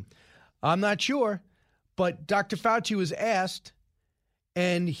vaccine? I'm not sure, but Dr. Fauci was asked,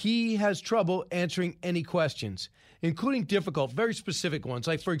 and he has trouble answering any questions, including difficult, very specific ones,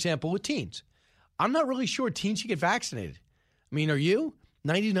 like, for example, with teens. I'm not really sure teens should get vaccinated. I mean, are you?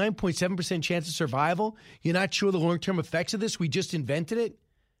 99.7% chance of survival? You're not sure the long-term effects of this? We just invented it?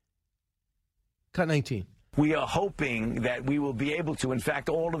 Cut 19. We are hoping that we will be able to, in fact,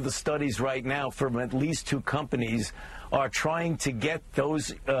 all of the studies right now from at least 2 companies are trying to get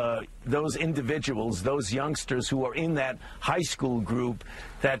those individuals, those youngsters who are in that high school group,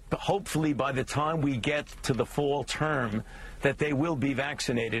 that hopefully by the time we get to the fall term, that they will be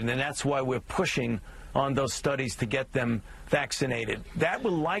vaccinated. And that's why we're pushing on those studies to get them vaccinated. That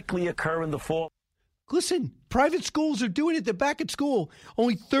will likely occur in the fall. Listen, private schools are doing it. They're back at school.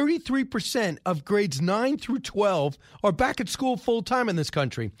 Only 33% of grades 9 through 12 are back at school full-time in this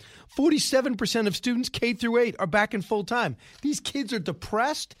country. 47% of students K through 8 are back in full-time. These kids are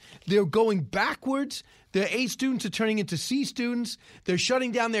depressed. They're going backwards. Their A students are turning into C students. They're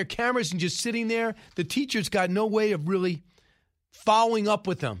shutting down their cameras and just sitting there. The teachers got no way of really following up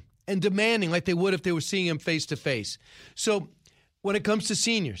with them and demanding like they would if they were seeing them face-to-face. So when it comes to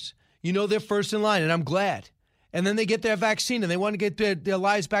seniors, you know they're first in line, and I'm glad. And then they get their vaccine, and they want to get their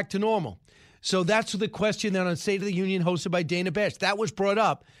lives back to normal. So that's the question that on State of the Union hosted by Dana Bash. That was brought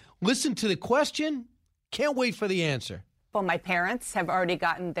up. Listen to the question. Can't wait for the answer. Well, my parents have already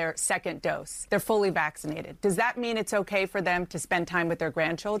gotten their second dose. They're fully vaccinated. Does that mean it's okay for them to spend time with their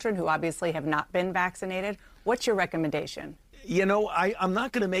grandchildren who obviously have not been vaccinated? What's your recommendation? You know, I'm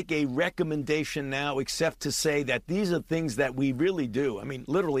not going to make a recommendation now except to say that these are things that we really do. I mean,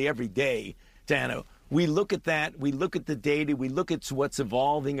 literally every day, Dana, we look at that, we look at the data, we look at what's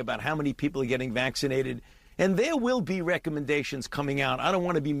evolving about how many people are getting vaccinated, and there will be recommendations coming out. I don't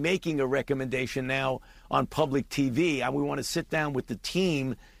want to be making a recommendation now on public TV. We want to sit down with the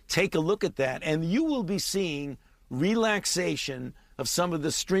team, take a look at that, and you will be seeing relaxation of some of the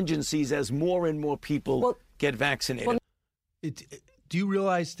stringencies as more and more people get vaccinated. Do you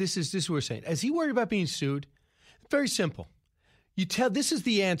realize this is what we're saying? Is he worried about being sued? Very simple. You tell this is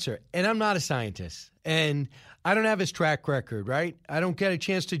the answer, and I'm not a scientist, and I don't have his track record, right? I don't get a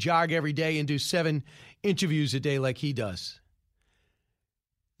chance to jog every day and do 7 interviews a day like he does.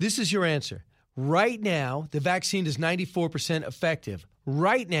 This is your answer. Right now, the vaccine is 94% effective.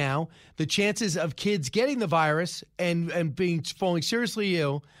 Right now, the chances of kids getting the virus and falling seriously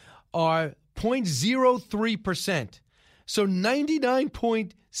ill are 0.03%. So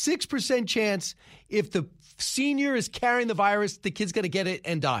 99.6% chance if the senior is carrying the virus, the kid's going to get it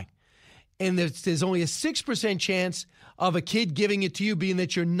and die. And there's only a 6% chance of a kid giving it to you, being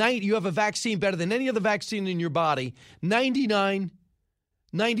that you have a vaccine better than any other vaccine in your body. 94%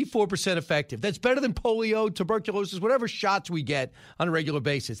 effective. That's better than polio, tuberculosis, whatever shots we get on a regular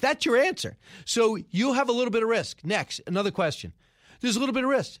basis. That's your answer. So you'll have a little bit of risk. Next, another question. There's a little bit of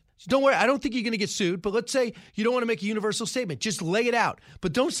risk. So don't worry. I don't think you're going to get sued, but let's say you don't want to make a universal statement. Just lay it out.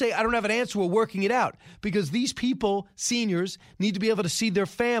 But don't say, I don't have an answer. We're working it out. Because these people, seniors, need to be able to see their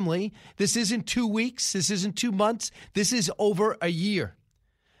family. This isn't 2 weeks. This isn't 2 months. This is over a year.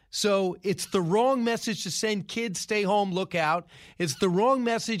 So it's the wrong message to send kids, stay home, look out. It's the wrong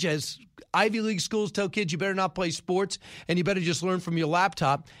message as Ivy League schools tell kids you better not play sports and you better just learn from your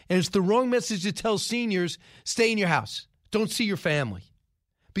laptop. And it's the wrong message to tell seniors, stay in your house. Don't see your family.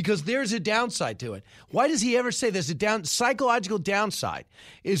 Because there's a downside to it. Why does he ever say there's a psychological downside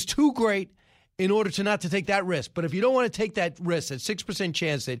is too great in order to not to take that risk? But if you don't want to take that risk, that 6%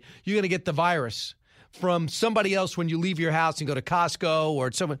 chance that you're going to get the virus from somebody else when you leave your house and go to Costco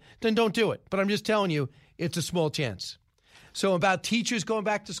or someone, then don't do it. But I'm just telling you, it's a small chance. So about teachers going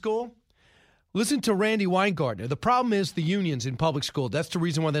back to school, listen to Randy Weingartner. The problem is the unions in public school. That's the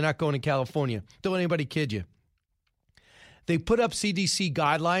reason why they're not going to California. Don't let anybody kid you. They put up CDC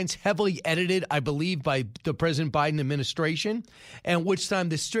guidelines, heavily edited, I believe, by the President Biden administration, and which time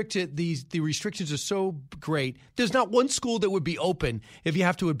the restrictions are so great, there's not one school that would be open if you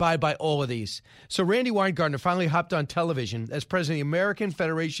have to abide by all of these. So Randy Weingartner finally hopped on television as president of the American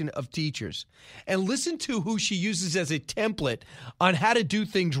Federation of Teachers. And listen to who she uses as a template on how to do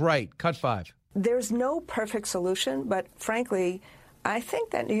things right. Cut 5. There's no perfect solution, but frankly, I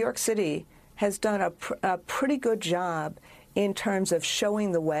think that New York City has done a pretty good job in terms of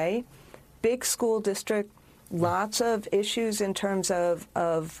showing the way. Big school district, lots of issues in terms of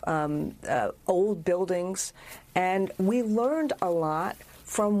old buildings, and we learned a lot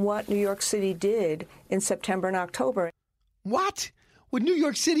from what New York City did in September and October. What New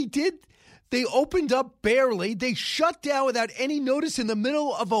York City did? They opened up barely. They shut down without any notice in the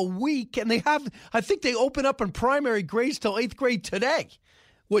middle of a week, and I think they open up in primary grades till 8th grade today.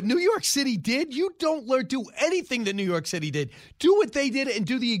 What New York City did, you don't do anything that New York City did. Do what they did and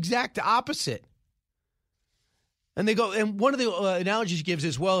do the exact opposite. And they go, and one of the analogies he gives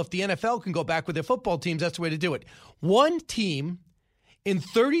is, well, if the NFL can go back with their football teams, that's the way to do it. One team in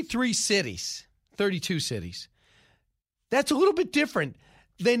 32 cities, that's a little bit different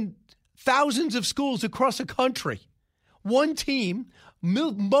than thousands of schools across the country. One team,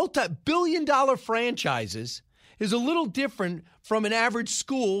 multi-billion-dollar franchises, is a little different from an average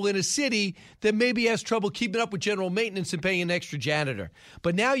school in a city that maybe has trouble keeping up with general maintenance and paying an extra janitor.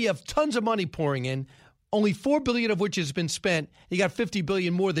 But now you have tons of money pouring in, only $4 billion of which has been spent. You got $50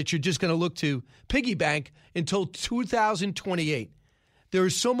 billion more that you're just going to look to piggy bank until 2028. There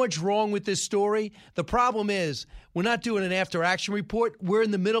is so much wrong with this story. The problem is we're not doing an after-action report. We're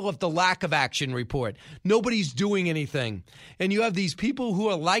in the middle of the lack of action report. Nobody's doing anything. And you have these people who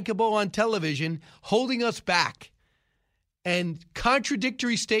are likable on television holding us back. And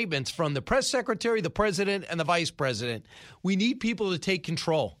contradictory statements from the press secretary, the president, and the vice president. We need people to take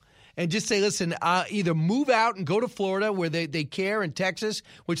control and just say, listen, either move out and go to Florida where they care, in Texas,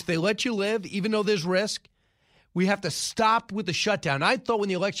 which they let you live, even though there's risk. We have to stop with the shutdown. I thought when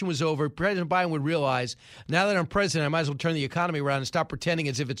the election was over, President Biden would realize, now that I'm president, I might as well turn the economy around and stop pretending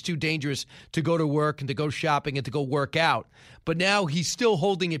as if it's too dangerous to go to work and to go shopping and to go work out. But now he's still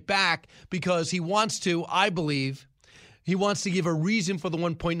holding it back because he wants to, I believe, he wants to give a reason for the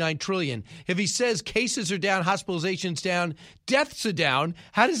 $1.9 trillion. If he says cases are down, hospitalizations down, deaths are down,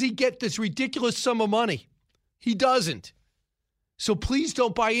 how does he get this ridiculous sum of money? He doesn't. So please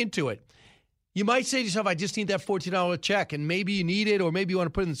don't buy into it. You might say to yourself, I just need that $14 check, and maybe you need it, or maybe you want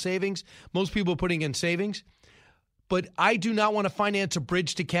to put it in savings. Most people are putting in savings. But I do not want to finance a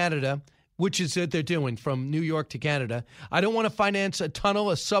bridge to Canada, which is what they're doing from New York to Canada. I don't want to finance a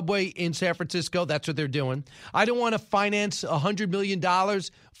tunnel, a subway in San Francisco. That's what they're doing. I don't want to finance $100 million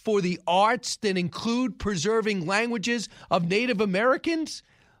for the arts that include preserving languages of Native Americans.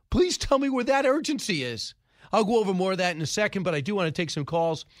 Please tell me where that urgency is. I'll go over more of that in a second, but I do want to take some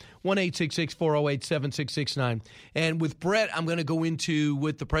calls. 1-866-408-7669. And with Brett, I'm going to go into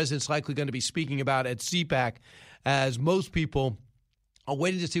what the president's likely going to be speaking about at CPAC, as most people are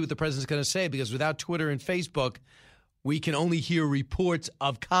waiting to see what the president's going to say, because without Twitter and Facebook, we can only hear reports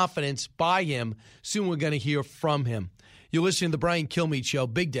of confidence by him. Soon we're going to hear from him. You're listening to the Brian Kilmeade Show.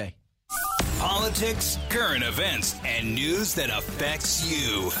 Big day. Politics, current events, and news that affects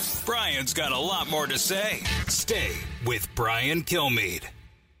you. Brian's got a lot more to say. Stay with Brian Kilmeade.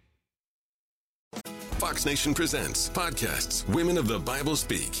 Fox Nation presents podcasts Women of the Bible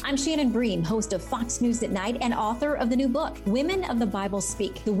Speak. I'm Shannon Bream, host of Fox News at Night and author of the new book, Women of the Bible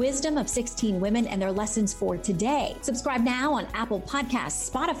Speak, the wisdom of 16 women and their lessons for today. Subscribe now on Apple Podcasts,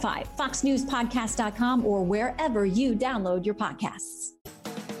 Spotify, FoxNewsPodcast.com, or wherever you download your podcasts.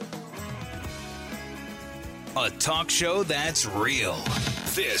 A talk show that's real.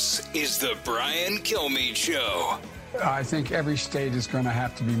 This is the Brian Kilmeade Show. I think every state is going to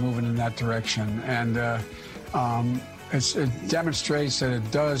have to be moving in that direction. And it demonstrates that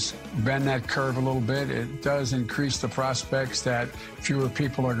it does bend that curve a little bit. It does increase the prospects that fewer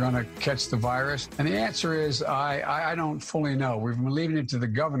people are going to catch the virus. And the answer is, I don't fully know. We've been leaving it to the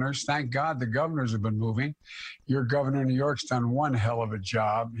governors. Thank God the governors have been moving. Your governor in New York's done one hell of a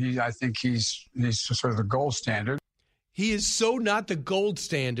job. I think he's sort of the gold standard. He is so not the gold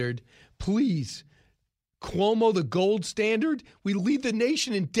standard. Please. Cuomo, the gold standard? We lead the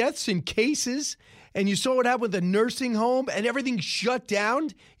nation in deaths and cases, and you saw what happened with the nursing home and everything shut down?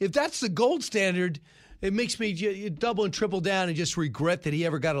 If that's the gold standard, it makes me double and triple down and just regret that he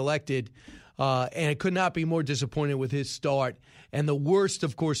ever got elected. And I could not be more disappointed with his start. And the worst,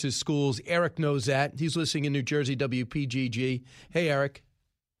 of course, is schools. Eric knows that. He's listening in New Jersey, WPGG. Hey, Eric.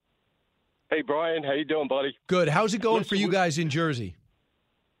 Hey, Brian. How you doing, buddy? Good. How's it going for you guys in Jersey?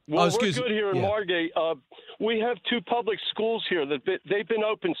 Well, we're good here in Margate. We have two public schools here. They've been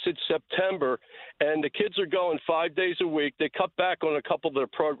open since September, and the kids are going 5 days a week. They cut back on a couple of their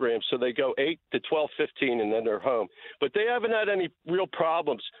programs, so they go 8 to 12, 15, and then they're home. But they haven't had any real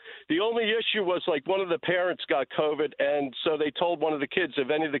problems. The only issue was, like, one of the parents got COVID, and so they told one of the kids,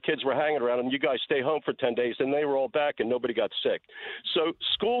 if any of the kids were hanging around them, you guys stay home for 10 days, and they were all back, and nobody got sick. So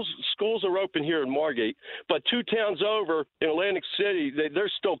schools are open here in Margate, but two towns over in Atlantic City,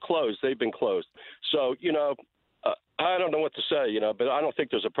 they're still closed. They've been closed. So, I don't know what to say, but I don't think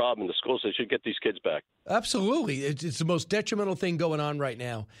there's a problem in the schools. They should get these kids back. Absolutely. It's the most detrimental thing going on right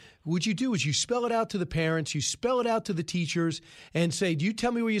now. What you do is you spell it out to the parents, you spell it out to the teachers, and say, do you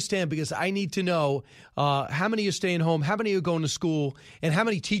tell me where you stand? Because I need to know how many are staying home, how many are going to school, and how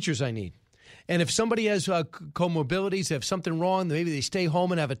many teachers I need. And if somebody has comorbidities, they have something wrong, maybe they stay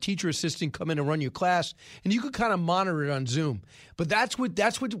home and have a teacher assistant come in and run your class, and you can kind of monitor it on Zoom. But that's what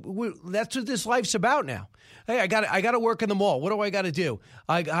this life's about now. Hey, I got to work in the mall. What do I got to do?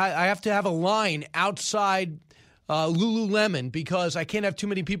 I have to have a line outside Lululemon because I can't have too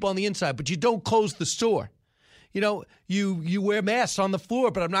many people on the inside. But you don't close the store. You wear masks on the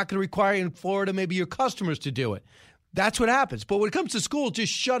floor, but I'm not going to require in Florida maybe your customers to do it. That's what happens. But when it comes to school,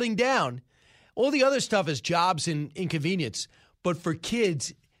 just shutting down. All the other stuff is jobs and inconvenience. But for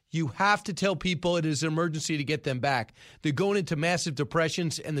kids, you have to tell people it is an emergency to get them back. They're going into massive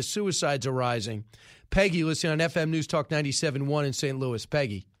depressions, and the suicides are rising. Peggy, listening on FM News Talk 97.1 in St. Louis.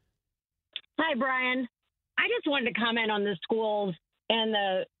 Peggy. Hi, Brian. I just wanted to comment on the schools and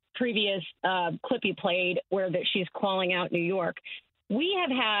the previous clip you played where that she's calling out New York. We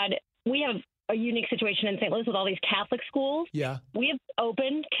have a unique situation in St. Louis with all these Catholic schools. Yeah. We have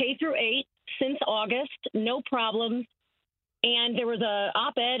opened K through 8 since August, no problems. And there was a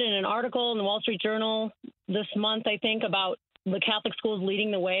op-ed and an article in the Wall Street Journal this month, I think, about the Catholic schools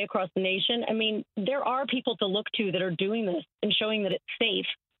leading the way across the nation. I mean, there are people to look to that are doing this and showing that it's safe,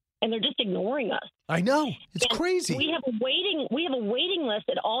 and they're just ignoring us. I know. It's crazy. We have a waiting list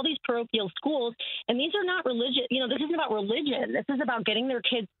at all these parochial schools, and these are not religious. You know, this isn't about religion. This is about getting their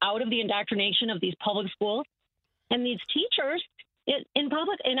kids out of the indoctrination of these public schools. And these teachers in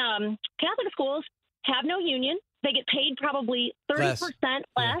Catholic schools have no union. They get paid probably 30%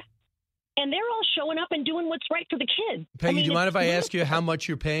 less, and they're all showing up and doing what's right for the kids. Peggy, do you mind if I ask you how much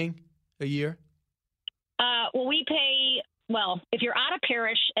you're paying a year? Well, if you're out of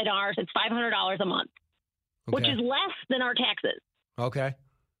parish at ours, it's $500 a month, which is less than our taxes. Okay.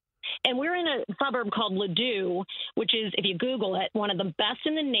 And we're in a suburb called Ladue, which is, if you Google it, one of the best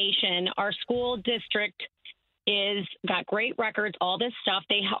in the nation. Our school district got great records, all this stuff.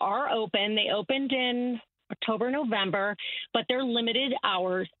 They are open. They opened in October, November, but they're limited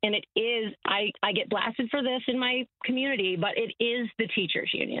hours. And it is, I get blasted for this in my community, but it is the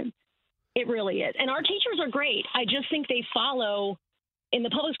teachers union. It really is. And our teachers are great. I just think they follow, in the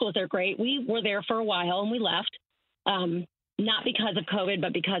public schools, they're great. We were there for a while and we left, not because of COVID,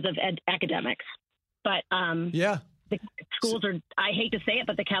 but because of academics. But the schools are, I hate to say it,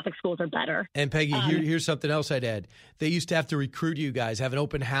 but the Catholic schools are better. And Peggy, here's something else I'd add. They used to have to recruit you guys, have an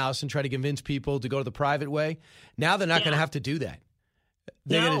open house and try to convince people to go to the private way. Now they're not going to have to do that.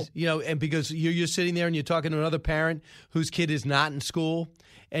 They're gonna, and because you're sitting there and you're talking to another parent whose kid is not in school,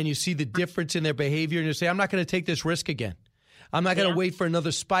 and you see the difference in their behavior, and you say, I'm not going to take this risk again. I'm not going to wait for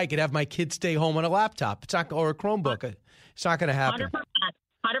another spike and have my kid stay home on a laptop. It's not, or a Chromebook. It's not going to happen. 100%.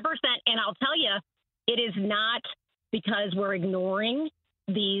 And I'll tell you, it is not because we're ignoring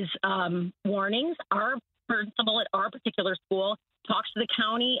these warnings. Our principal at our particular school talks to the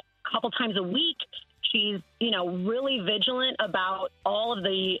county a couple times a week. She's, really vigilant about all of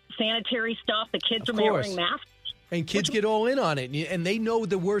the sanitary stuff. The kids are wearing masks. And kids get all in on it. And they know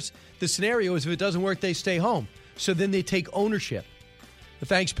the scenario is if it doesn't work, they stay home. So then they take ownership. But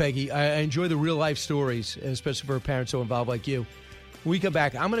thanks, Peggy. I enjoy the real life stories, especially for parents so involved like you. When we come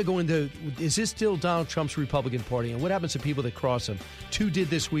back, I'm going to go into, is this still Donald Trump's Republican Party? And what happens to people that cross him? 2 did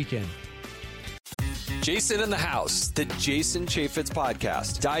this weekend. Jason in the House, the Jason Chaffetz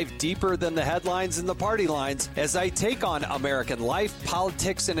podcast. Dive deeper than the headlines and the party lines as I take on American life,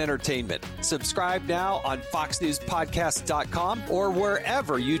 politics, and entertainment. Subscribe now on foxnewspodcast.com or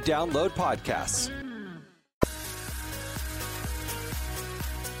wherever you download podcasts.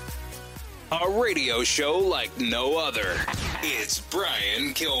 A radio show like no other. It's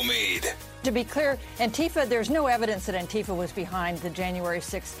Brian Kilmeade. To be clear, Antifa, there's no evidence that Antifa was behind the January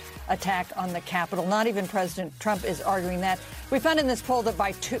 6th attack on the Capitol. Not even President Trump is arguing that. We found in this poll that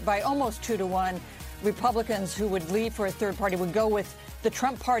by almost 2-1, Republicans who would leave for a third party would go with the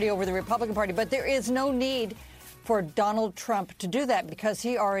Trump party over the Republican Party. But there is no need for Donald Trump to do that because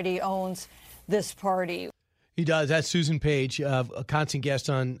he already owns this party. He does. That's Susan Page, a constant guest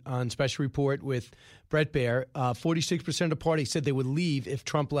on Special Report with Brett Baer. 46% of the party said they would leave if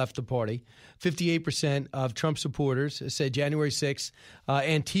Trump left the party. 58% of Trump supporters said January 6th,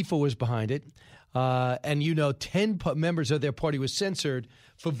 Antifa was behind it. And 10 members of their party was censored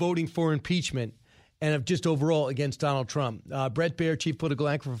for voting for impeachment and of just overall against Donald Trump. Brett Baer, chief political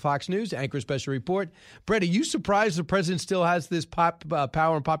anchor for Fox News, anchor Special Report. Brett, are you surprised the president still has this power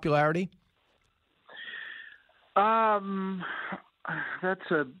and popularity?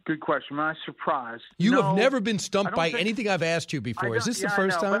 That's a good question. Am I surprised? You have never been stumped by anything I've asked you before. Is this the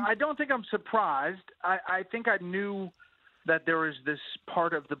first time? I don't think I'm surprised. I think I knew that there is this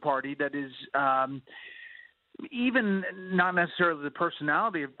part of the party that is even not necessarily the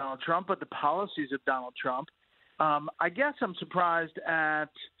personality of Donald Trump, but the policies of Donald Trump. I guess I'm surprised at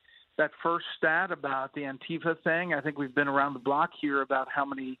that first stat about the Antifa thing. I think we've been around the block here about how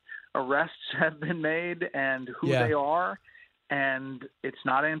many arrests have been made and who they are, and it's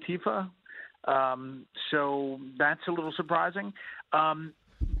not Antifa. So that's a little surprising.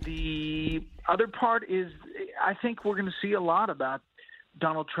 The other part is I think we're going to see a lot about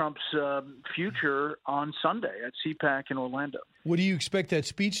Donald Trump's future on Sunday at CPAC in Orlando. What do you expect that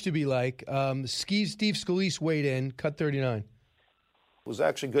speech to be like? Steve Scalise weighed in, cut 39. It was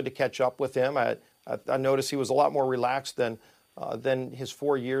actually good to catch up with him. I noticed he was a lot more relaxed than his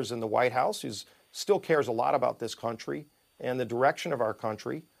 4 years in the White House. He still cares a lot about this country and the direction of our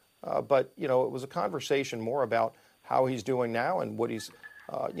country. But, it was a conversation more about how he's doing now and what he's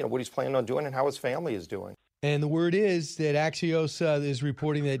planning on doing and how his family is doing. And the word is that Axios is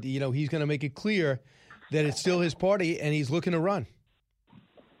reporting that, he's going to make it clear that it's still his party and he's looking to run.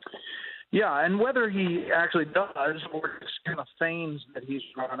 Yeah, and whether he actually does or just kind of feigns that he's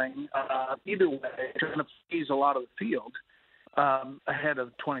running, either way, it's going to freeze a lot of the field ahead of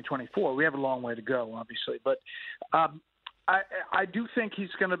 2024. We have a long way to go, obviously, but I do think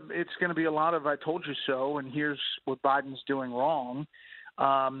it's going to be a lot of "I told you so," and here's what Biden's doing wrong.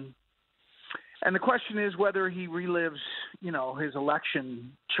 And the question is whether he relives, his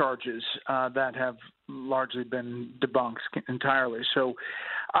election charges that have largely been debunked entirely. So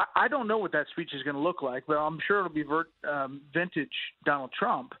I don't know what that speech is going to look like, but I'm sure it'll be vintage Donald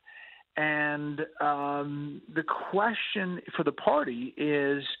Trump. And the question for the party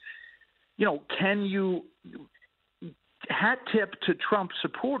is, can you hat tip to Trump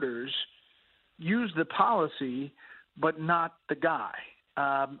supporters, use the policy, but not the guy?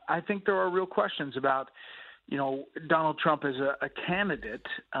 I think there are real questions about, Donald Trump as a candidate.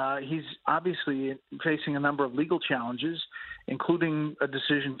 He's obviously facing a number of legal challenges, including a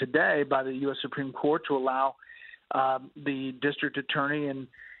decision today by the U.S. Supreme Court to allow the district attorney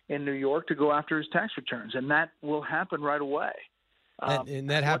in New York to go after his tax returns. And that will happen right away. And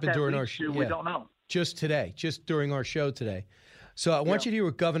that happened during our show. We don't know. Just today, just during our show today. So I want you to hear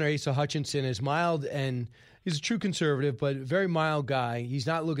what Governor Asa Hutchinson is mild, and he's a true conservative, but very mild guy. He's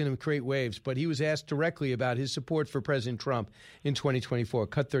not looking to create waves, but he was asked directly about his support for President Trump in 2024.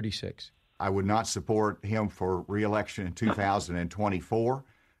 Cut 36. I would not support him for re-election in 2024.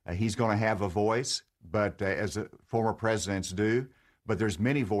 He's going to have a voice, but as former presidents do. But there's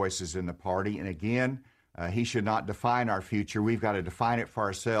many voices in the party, and again, he should not define our future. We've got to define it for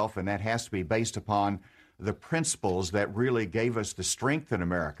ourselves, and that has to be based upon the principles that really gave us the strength in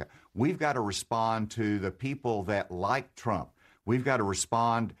America. We've got to respond to the people that like Trump. We've got to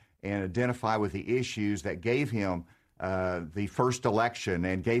respond and identify with the issues that gave him the first election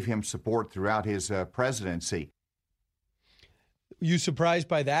and gave him support throughout his presidency. You surprised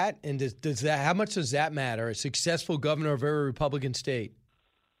by that? And does that? How much does that matter? A successful governor of every Republican state.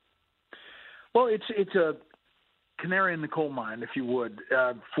 Well, it's a canary in the coal mine, if you would,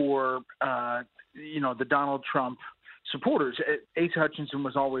 for the Donald Trump supporters. Asa Hutchinson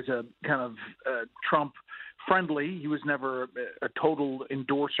was always a kind of Trump friendly. He was never a total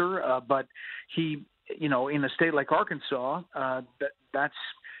endorser, but he, in a state like Arkansas, that's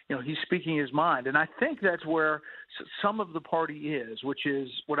he's speaking his mind. And I think that's where some of the party is, which is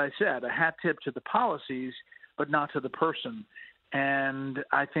what I said, a hat tip to the policies, but not to the person. And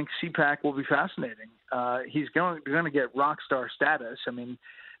I think CPAC will be fascinating. He's going to get rock star status. I mean,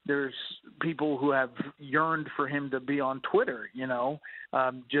 there's people who have yearned for him to be on Twitter,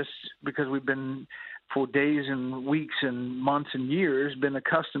 just because we've been for days and weeks and months and years been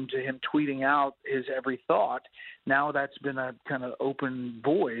accustomed to him tweeting out his every thought. Now that's been a kind of open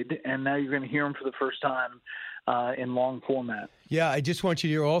void, and now you're going to hear him for the first time in long format. Yeah, I just want you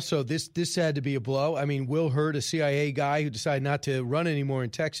to hear also, this had to be a blow. I mean, Will Hurd, a CIA guy who decided not to run anymore in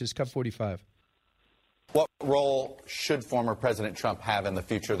Texas, cut 45. What role should former President Trump have in the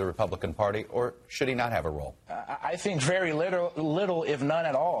future of the Republican Party, or should he not have a role? I think very little, if none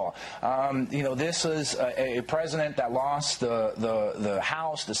at all. This is a president that lost the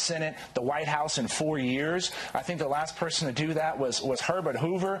House, the Senate, the White House in 4 years. I think the last person to do that was Herbert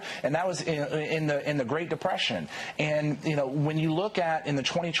Hoover, and that was in the Great Depression. And when you look at in the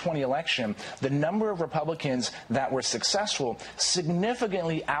 2020 election, the number of Republicans that were successful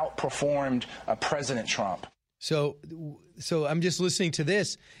significantly outperformed President Trump. So I'm just listening to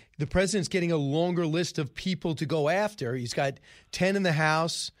this. The president's getting a longer list of people to go after. He's got 10 in the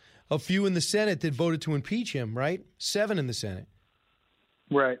House, a few in the Senate that voted to impeach him, right? 7 in the Senate.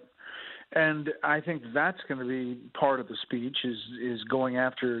 Right. And I think that's going to be part of the speech is going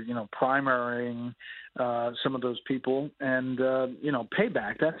after, primarying some of those people and,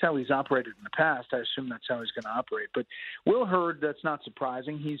 payback. That's how he's operated in the past. I assume that's how he's going to operate. But Will Hurd, that's not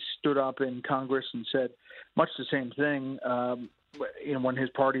surprising. He stood up in Congress and said much the same thing, when his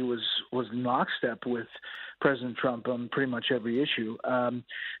party was in lockstep with President Trump on pretty much every issue.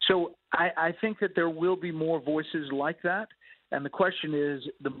 So I think that there will be more voices like that. And the question is,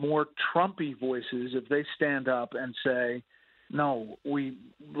 the more Trumpy voices, if they stand up and say, no, we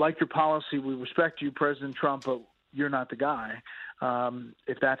like your policy, we respect you, President Trump, but you're not the guy.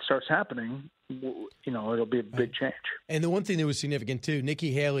 If that starts happening, it'll be a big change. And the one thing that was significant, too,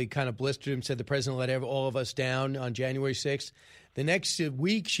 Nikki Haley kind of blistered him, said the president let all of us down on January 6th. The next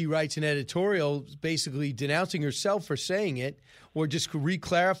week, she writes an editorial basically denouncing herself for saying it or just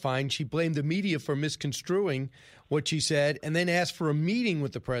re-clarifying. She blamed the media for misconstruing what she said and then asked for a meeting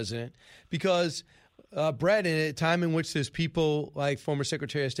with the president because, Brett, in a time in which there's people like former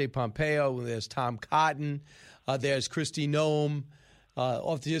Secretary of State Pompeo, there's Tom Cotton, there's Kristi Noem,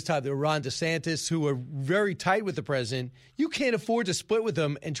 off to this time, there Ron DeSantis, who are very tight with the president. You can't afford to split with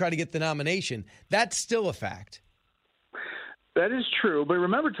them and try to get the nomination. That's still a fact. That is true. But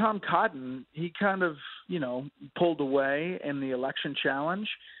remember Tom Cotton, he kind of, pulled away in the election challenge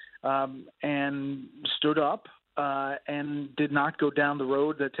and stood up and did not go down the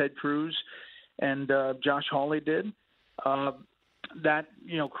road that Ted Cruz and Josh Hawley did. That,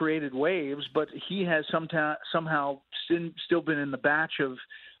 created waves, but he has somehow still been in the batch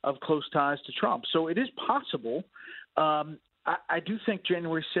of close ties to Trump. So it is possible. I do think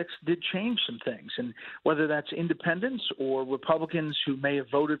January 6th did change some things, and whether that's independents or Republicans who may have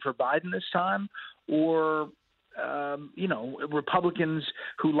voted for Biden this time or, Republicans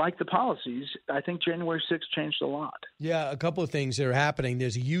who like the policies, I think January 6th changed a lot. Yeah, a couple of things that are happening.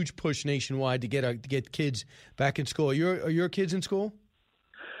 There's a huge push nationwide to get kids back in school. Are your kids in school?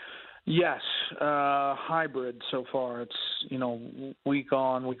 Yes, hybrid so far. It's, week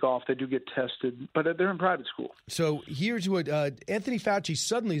on, week off. They do get tested, but they're in private school. So here's what Anthony Fauci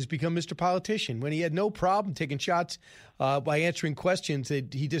suddenly has become Mr. Politician when he had no problem taking shots by answering questions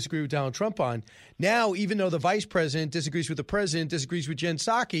that he disagreed with Donald Trump on. Now, even though the vice president disagrees with the president, disagrees with Jen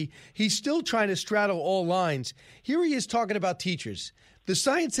Psaki, he's still trying to straddle all lines. Here he is talking about teachers. The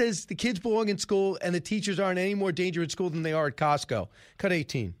science says the kids belong in school and the teachers aren't any more danger at school than they are at Costco. Cut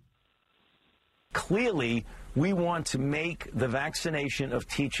 18. Clearly, we want to make the vaccination of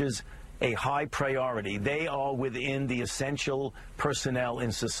teachers a high priority. They are within the essential personnel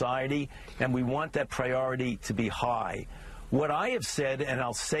in society, and we want that priority to be high. What I have said, and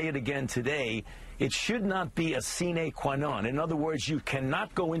I'll say it again today, it should not be a sine qua non. In other words, you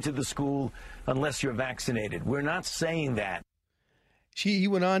cannot go into the school unless you're vaccinated. We're not saying that. He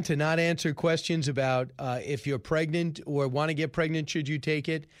went on to not answer questions about if you're pregnant or want to get pregnant, should you take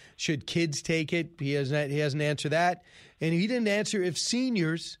it? Should kids take it? He hasn't answered that. And he didn't answer if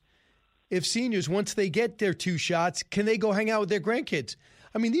seniors, once they get their 2 shots, can they go hang out with their grandkids?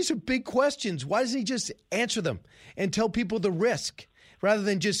 I mean, these are big questions. Why doesn't he just answer them and tell people the risk rather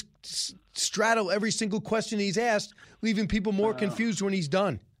than just straddle every single question he's asked, leaving people more confused when he's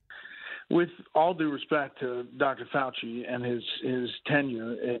done? With all due respect to Dr. Fauci and his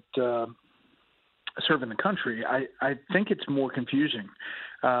tenure at serving the country, I think it's more confusing.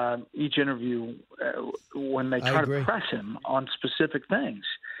 Each interview when they try to press him on specific things.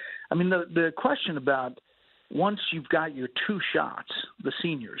 I mean, the question about once you've got your 2 shots, the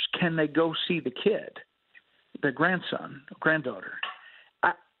seniors, can they go see the kid, their grandson, granddaughter?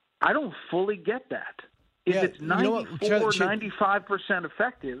 I don't fully get that. If it's 95%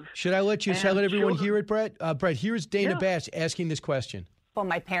 effective. Should I let everyone hear it, Brett? Brett, here's Dana Bash asking this question. Well,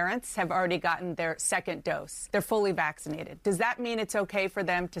 my parents have already gotten their 2nd dose. They're fully vaccinated. Does that mean it's okay for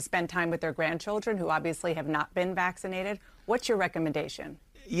them to spend time with their grandchildren who obviously have not been vaccinated? What's your recommendation?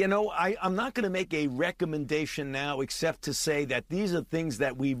 I'm not going to make a recommendation now except to say that these are things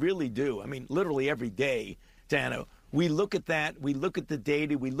that we really do. I mean, literally every day, Dana. We look at that. We look at the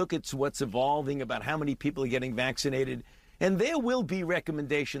data. We look at what's evolving about how many people are getting vaccinated. And there will be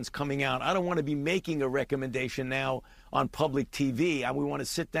recommendations coming out. I don't want to be making a recommendation now on public TV. We want to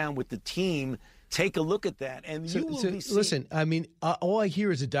sit down with the team, take a look at that, and you will be seeing. Listen, I mean, all I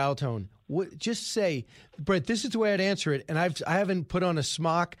hear is a dial tone. Just say, Brett, this is the way I'd answer it. And I haven't put on a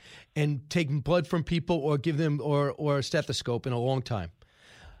smock and taken blood from people or give them or a stethoscope in a long time.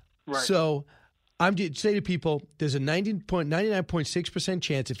 Right. So I'm to say to people, there's a 99.6%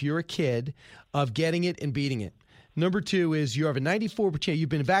 chance if you're a kid of getting it and beating it. Number 2 is you have a 94%, you've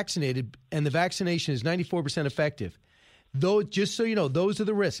been vaccinated, and the vaccination is 94% effective. Though, just so you know, those are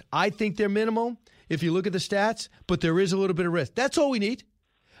the risks. I think they're minimal if you look at the stats, but there is a little bit of risk. That's all we need.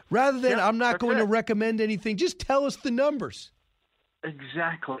 Rather than I'm not going to recommend anything, just tell us the numbers.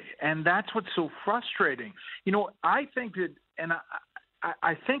 Exactly. And that's what's so frustrating. I think that, and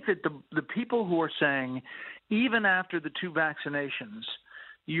I think that the people who are saying even after the 2 vaccinations,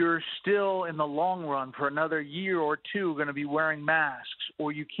 you're still in the long run for another year or 2 going to be wearing masks,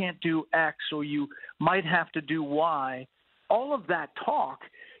 or you can't do X, or you might have to do Y. All of that talk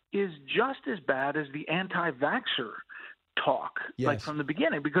is just as bad as the anti-vaxxer talk, like from the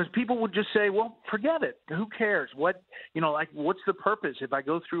beginning, because people would just say, well, forget it. Who cares? What's the purpose if I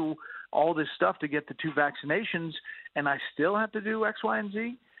go through all this stuff to get the 2 vaccinations and I still have to do X, Y, and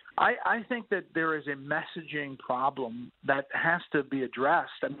Z? I think that there is a messaging problem that has to be addressed.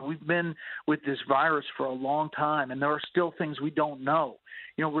 I mean, we've been with this virus for a long time, and there are still things we don't know.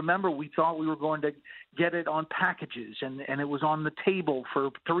 You know, remember, we thought we were going to get it on packages, and it was on the table for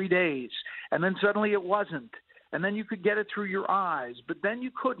 3 days, and then suddenly it wasn't. And then you could get it through your eyes, but then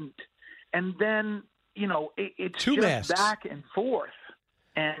you couldn't. And then, you know, it's Two just masks. back and forth.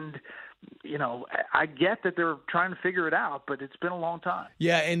 And you know, I get that they're trying to figure it out, but it's been a long time.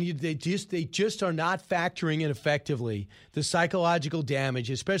 Yeah, and they just are not factoring in effectively the psychological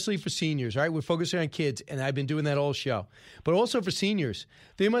damage, especially for seniors. Right, we're focusing on kids, and I've been doing that all show. But also for seniors,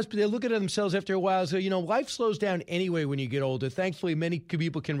 they're looking at themselves after a while. So life slows down anyway when you get older. Thankfully, many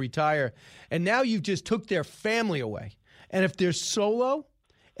people can retire, and now you've just took their family away. And if they're solo,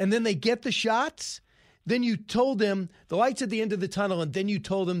 and then they get the shots. Then you told them the light's at the end of the tunnel, and then you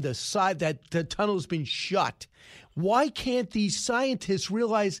told them that the tunnel has been shut. Why can't these scientists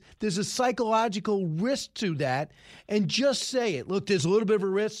realize there's a psychological risk to that and just say it? Look, there's a little bit of a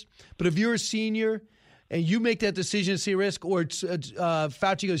risk, but if you're a senior and you make that decision to see a risk, or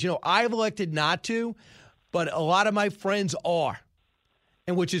Fauci goes, I've elected not to, but a lot of my friends are.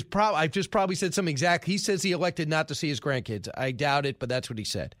 And which is I've just probably said something exact. He says he elected not to see his grandkids. I doubt it, but that's what he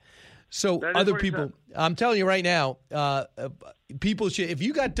said. So other people, I'm telling you right now, people should, if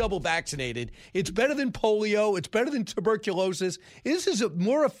you got double vaccinated, it's better than polio. It's better than tuberculosis. This is a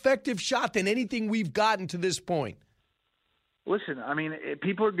more effective shot than anything we've gotten to this point. Listen, I mean,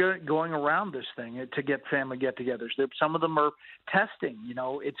 people are going around this thing to get family get-togethers. Some of them are testing.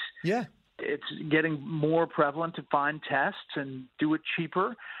 It's getting more prevalent to find tests and do it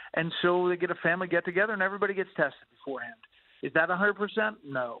cheaper. And so they get a family get-together and everybody gets tested beforehand. Is that 100%?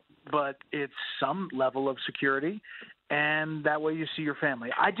 No, but it's some level of security, and that way you see your family.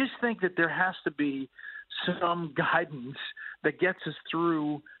 I just think that there has to be some guidance that gets us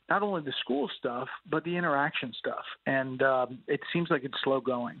through not only the school stuff, but the interaction stuff. And it seems like it's slow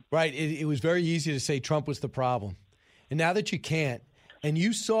going. Right. It was very easy to say Trump was the problem. And now that you can't, and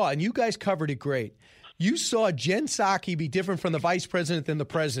you saw, and you guys covered it great, you saw Jen Psaki be different from the vice president than the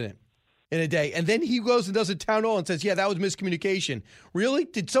president in a day. And then he goes and does a town hall and says, yeah, that was miscommunication. Really?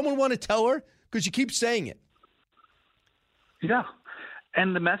 Did someone want to tell her? Because you keep saying it. Yeah.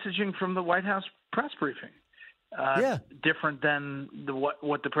 And the messaging from the White House press briefing, different than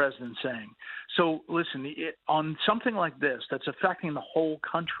what the president's saying. So listen, on something like this that's affecting the whole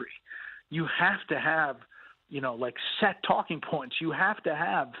country, you have to have, set talking points. You have to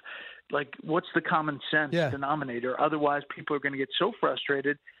have, what's the common sense denominator? Otherwise, people are going to get so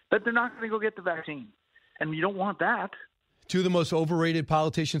frustrated that they're not going to go get the vaccine. And you don't want that. Two of the most overrated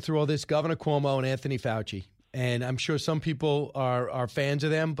politicians through all this, Governor Cuomo and Anthony Fauci. And I'm sure some people are fans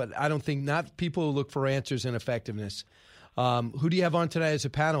of them, but I don't think not people who look for answers and effectiveness. Who do you have on tonight as a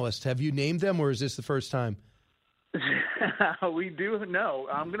panelist? Have you named them, or is this the first time? We do know.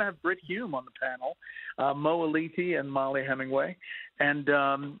 I'm going to have Britt Hume on the panel, Mo Aliti and Molly Hemingway. And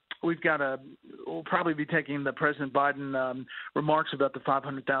we'll probably be taking the President Biden remarks about the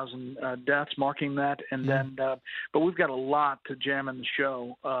 500,000 deaths, marking that. And then, but we've got a lot to jam in the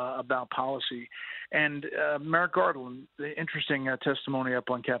show about policy. And Merrick Garland, the interesting testimony up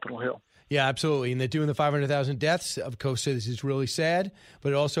on Capitol Hill. Yeah, absolutely. And they're doing the 500,000 deaths. Of course, this is really sad,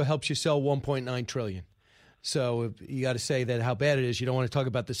 but it also helps you sell $1.9 trillion. So you got to say that how bad it is. You don't want to talk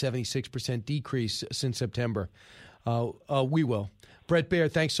about the 76% decrease since September. We will. Bret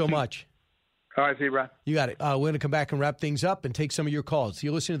Baier, thanks so much. All right, see you, Brian. You got it. We're going to come back and wrap things up and take some of your calls.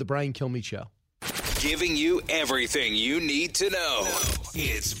 You're listening to the Brian Kilmeade Show. Giving you everything you need to know.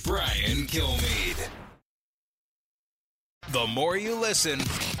 It's Brian Kilmeade. The more you listen,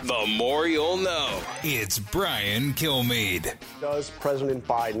 the more you'll know. It's Brian Kilmeade. Does President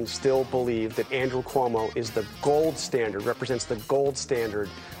Biden still believe that Andrew Cuomo is the gold standard, represents the gold standard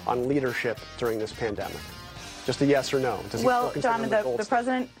on leadership during this pandemic? Just a yes or no. Does well, John, the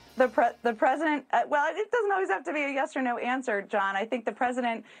president. The president, well, it doesn't always have to be a yes or no answer, John. I think the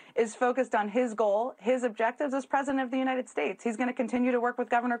president is focused on his goal, his objectives as president of the United States. He's going to continue to work with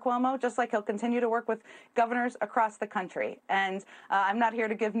Governor Cuomo, just like he'll continue to work with governors across the country. And I'm not here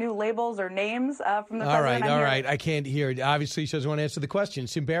to give new labels or names from the president. All right. I can't hear it. Obviously, she doesn't want to answer the question.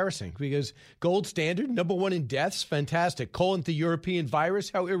 It's embarrassing because gold standard, number one in deaths, fantastic. Calling the European virus,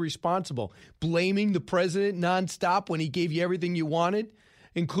 how irresponsible. Blaming the president nonstop when he gave you everything you wanted,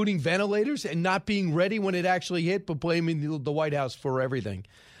 including ventilators, and not being ready when it actually hit, but blaming the White House for everything.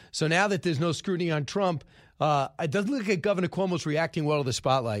 So now that there's no scrutiny on Trump, it doesn't look like Governor Cuomo's reacting well to the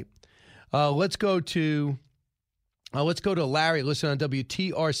spotlight. Let's go to Larry, listening on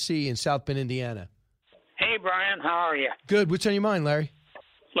WTRC in South Bend, Indiana. Hey, Brian, how are you? Good. What's on your mind, Larry?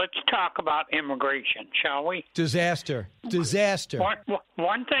 let's talk about immigration, shall we? Disaster.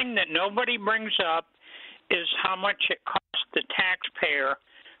 One thing that nobody brings up is how much it costs the taxpayer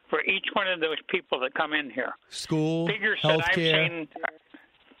for each one of those people that come in here. School, figures healthcare.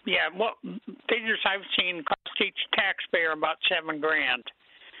 Figures I've seen cost each taxpayer about $7,000.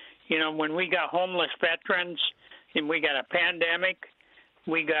 You know, when we got homeless veterans and we got a pandemic,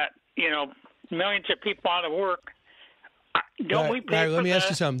 we got, millions of people out of work. We pay let me ask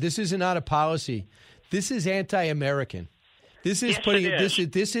you something. This is not a policy. This is anti-American. This is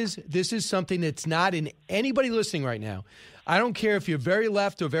this is something that's not in anybody listening right now. I don't care if you're very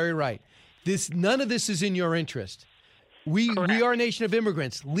left or very right. None of this is in your interest. We are a nation of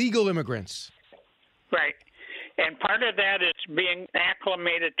immigrants, legal immigrants. Right. And part of that is being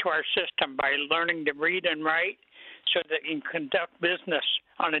acclimated to our system by learning to read and write so that you can conduct business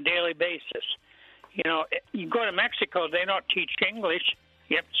on a daily basis. You know, you go to Mexico, they don't teach English.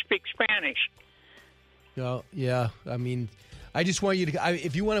 You have to speak Spanish. Well, yeah. I mean, I just want you to.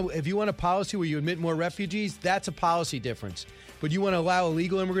 If you want a policy where you admit more refugees, that's a policy difference. But you want to allow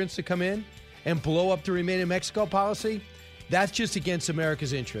illegal immigrants to come in and blow up the Remain in Mexico policy? That's just against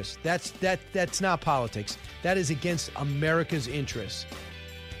America's interests. That's not politics. That is against America's interests.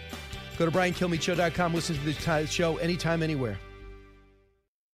 Go to BrianKilmeadshow.com. Listen to the show anytime, anywhere.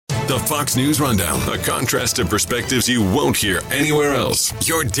 The Fox News Rundown, a contrast of perspectives you won't hear anywhere else.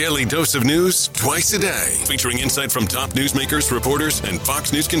 Your daily dose of news twice a day, featuring insight from top newsmakers, reporters, and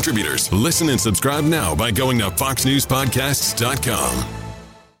Fox News contributors. Listen and subscribe now by going to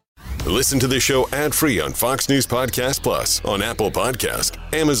foxnewspodcasts.com. Listen to the show ad-free on Fox News Podcast Plus, on Apple Podcast,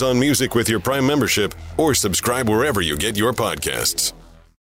 Amazon Music with your Prime membership, or subscribe wherever you get your podcasts.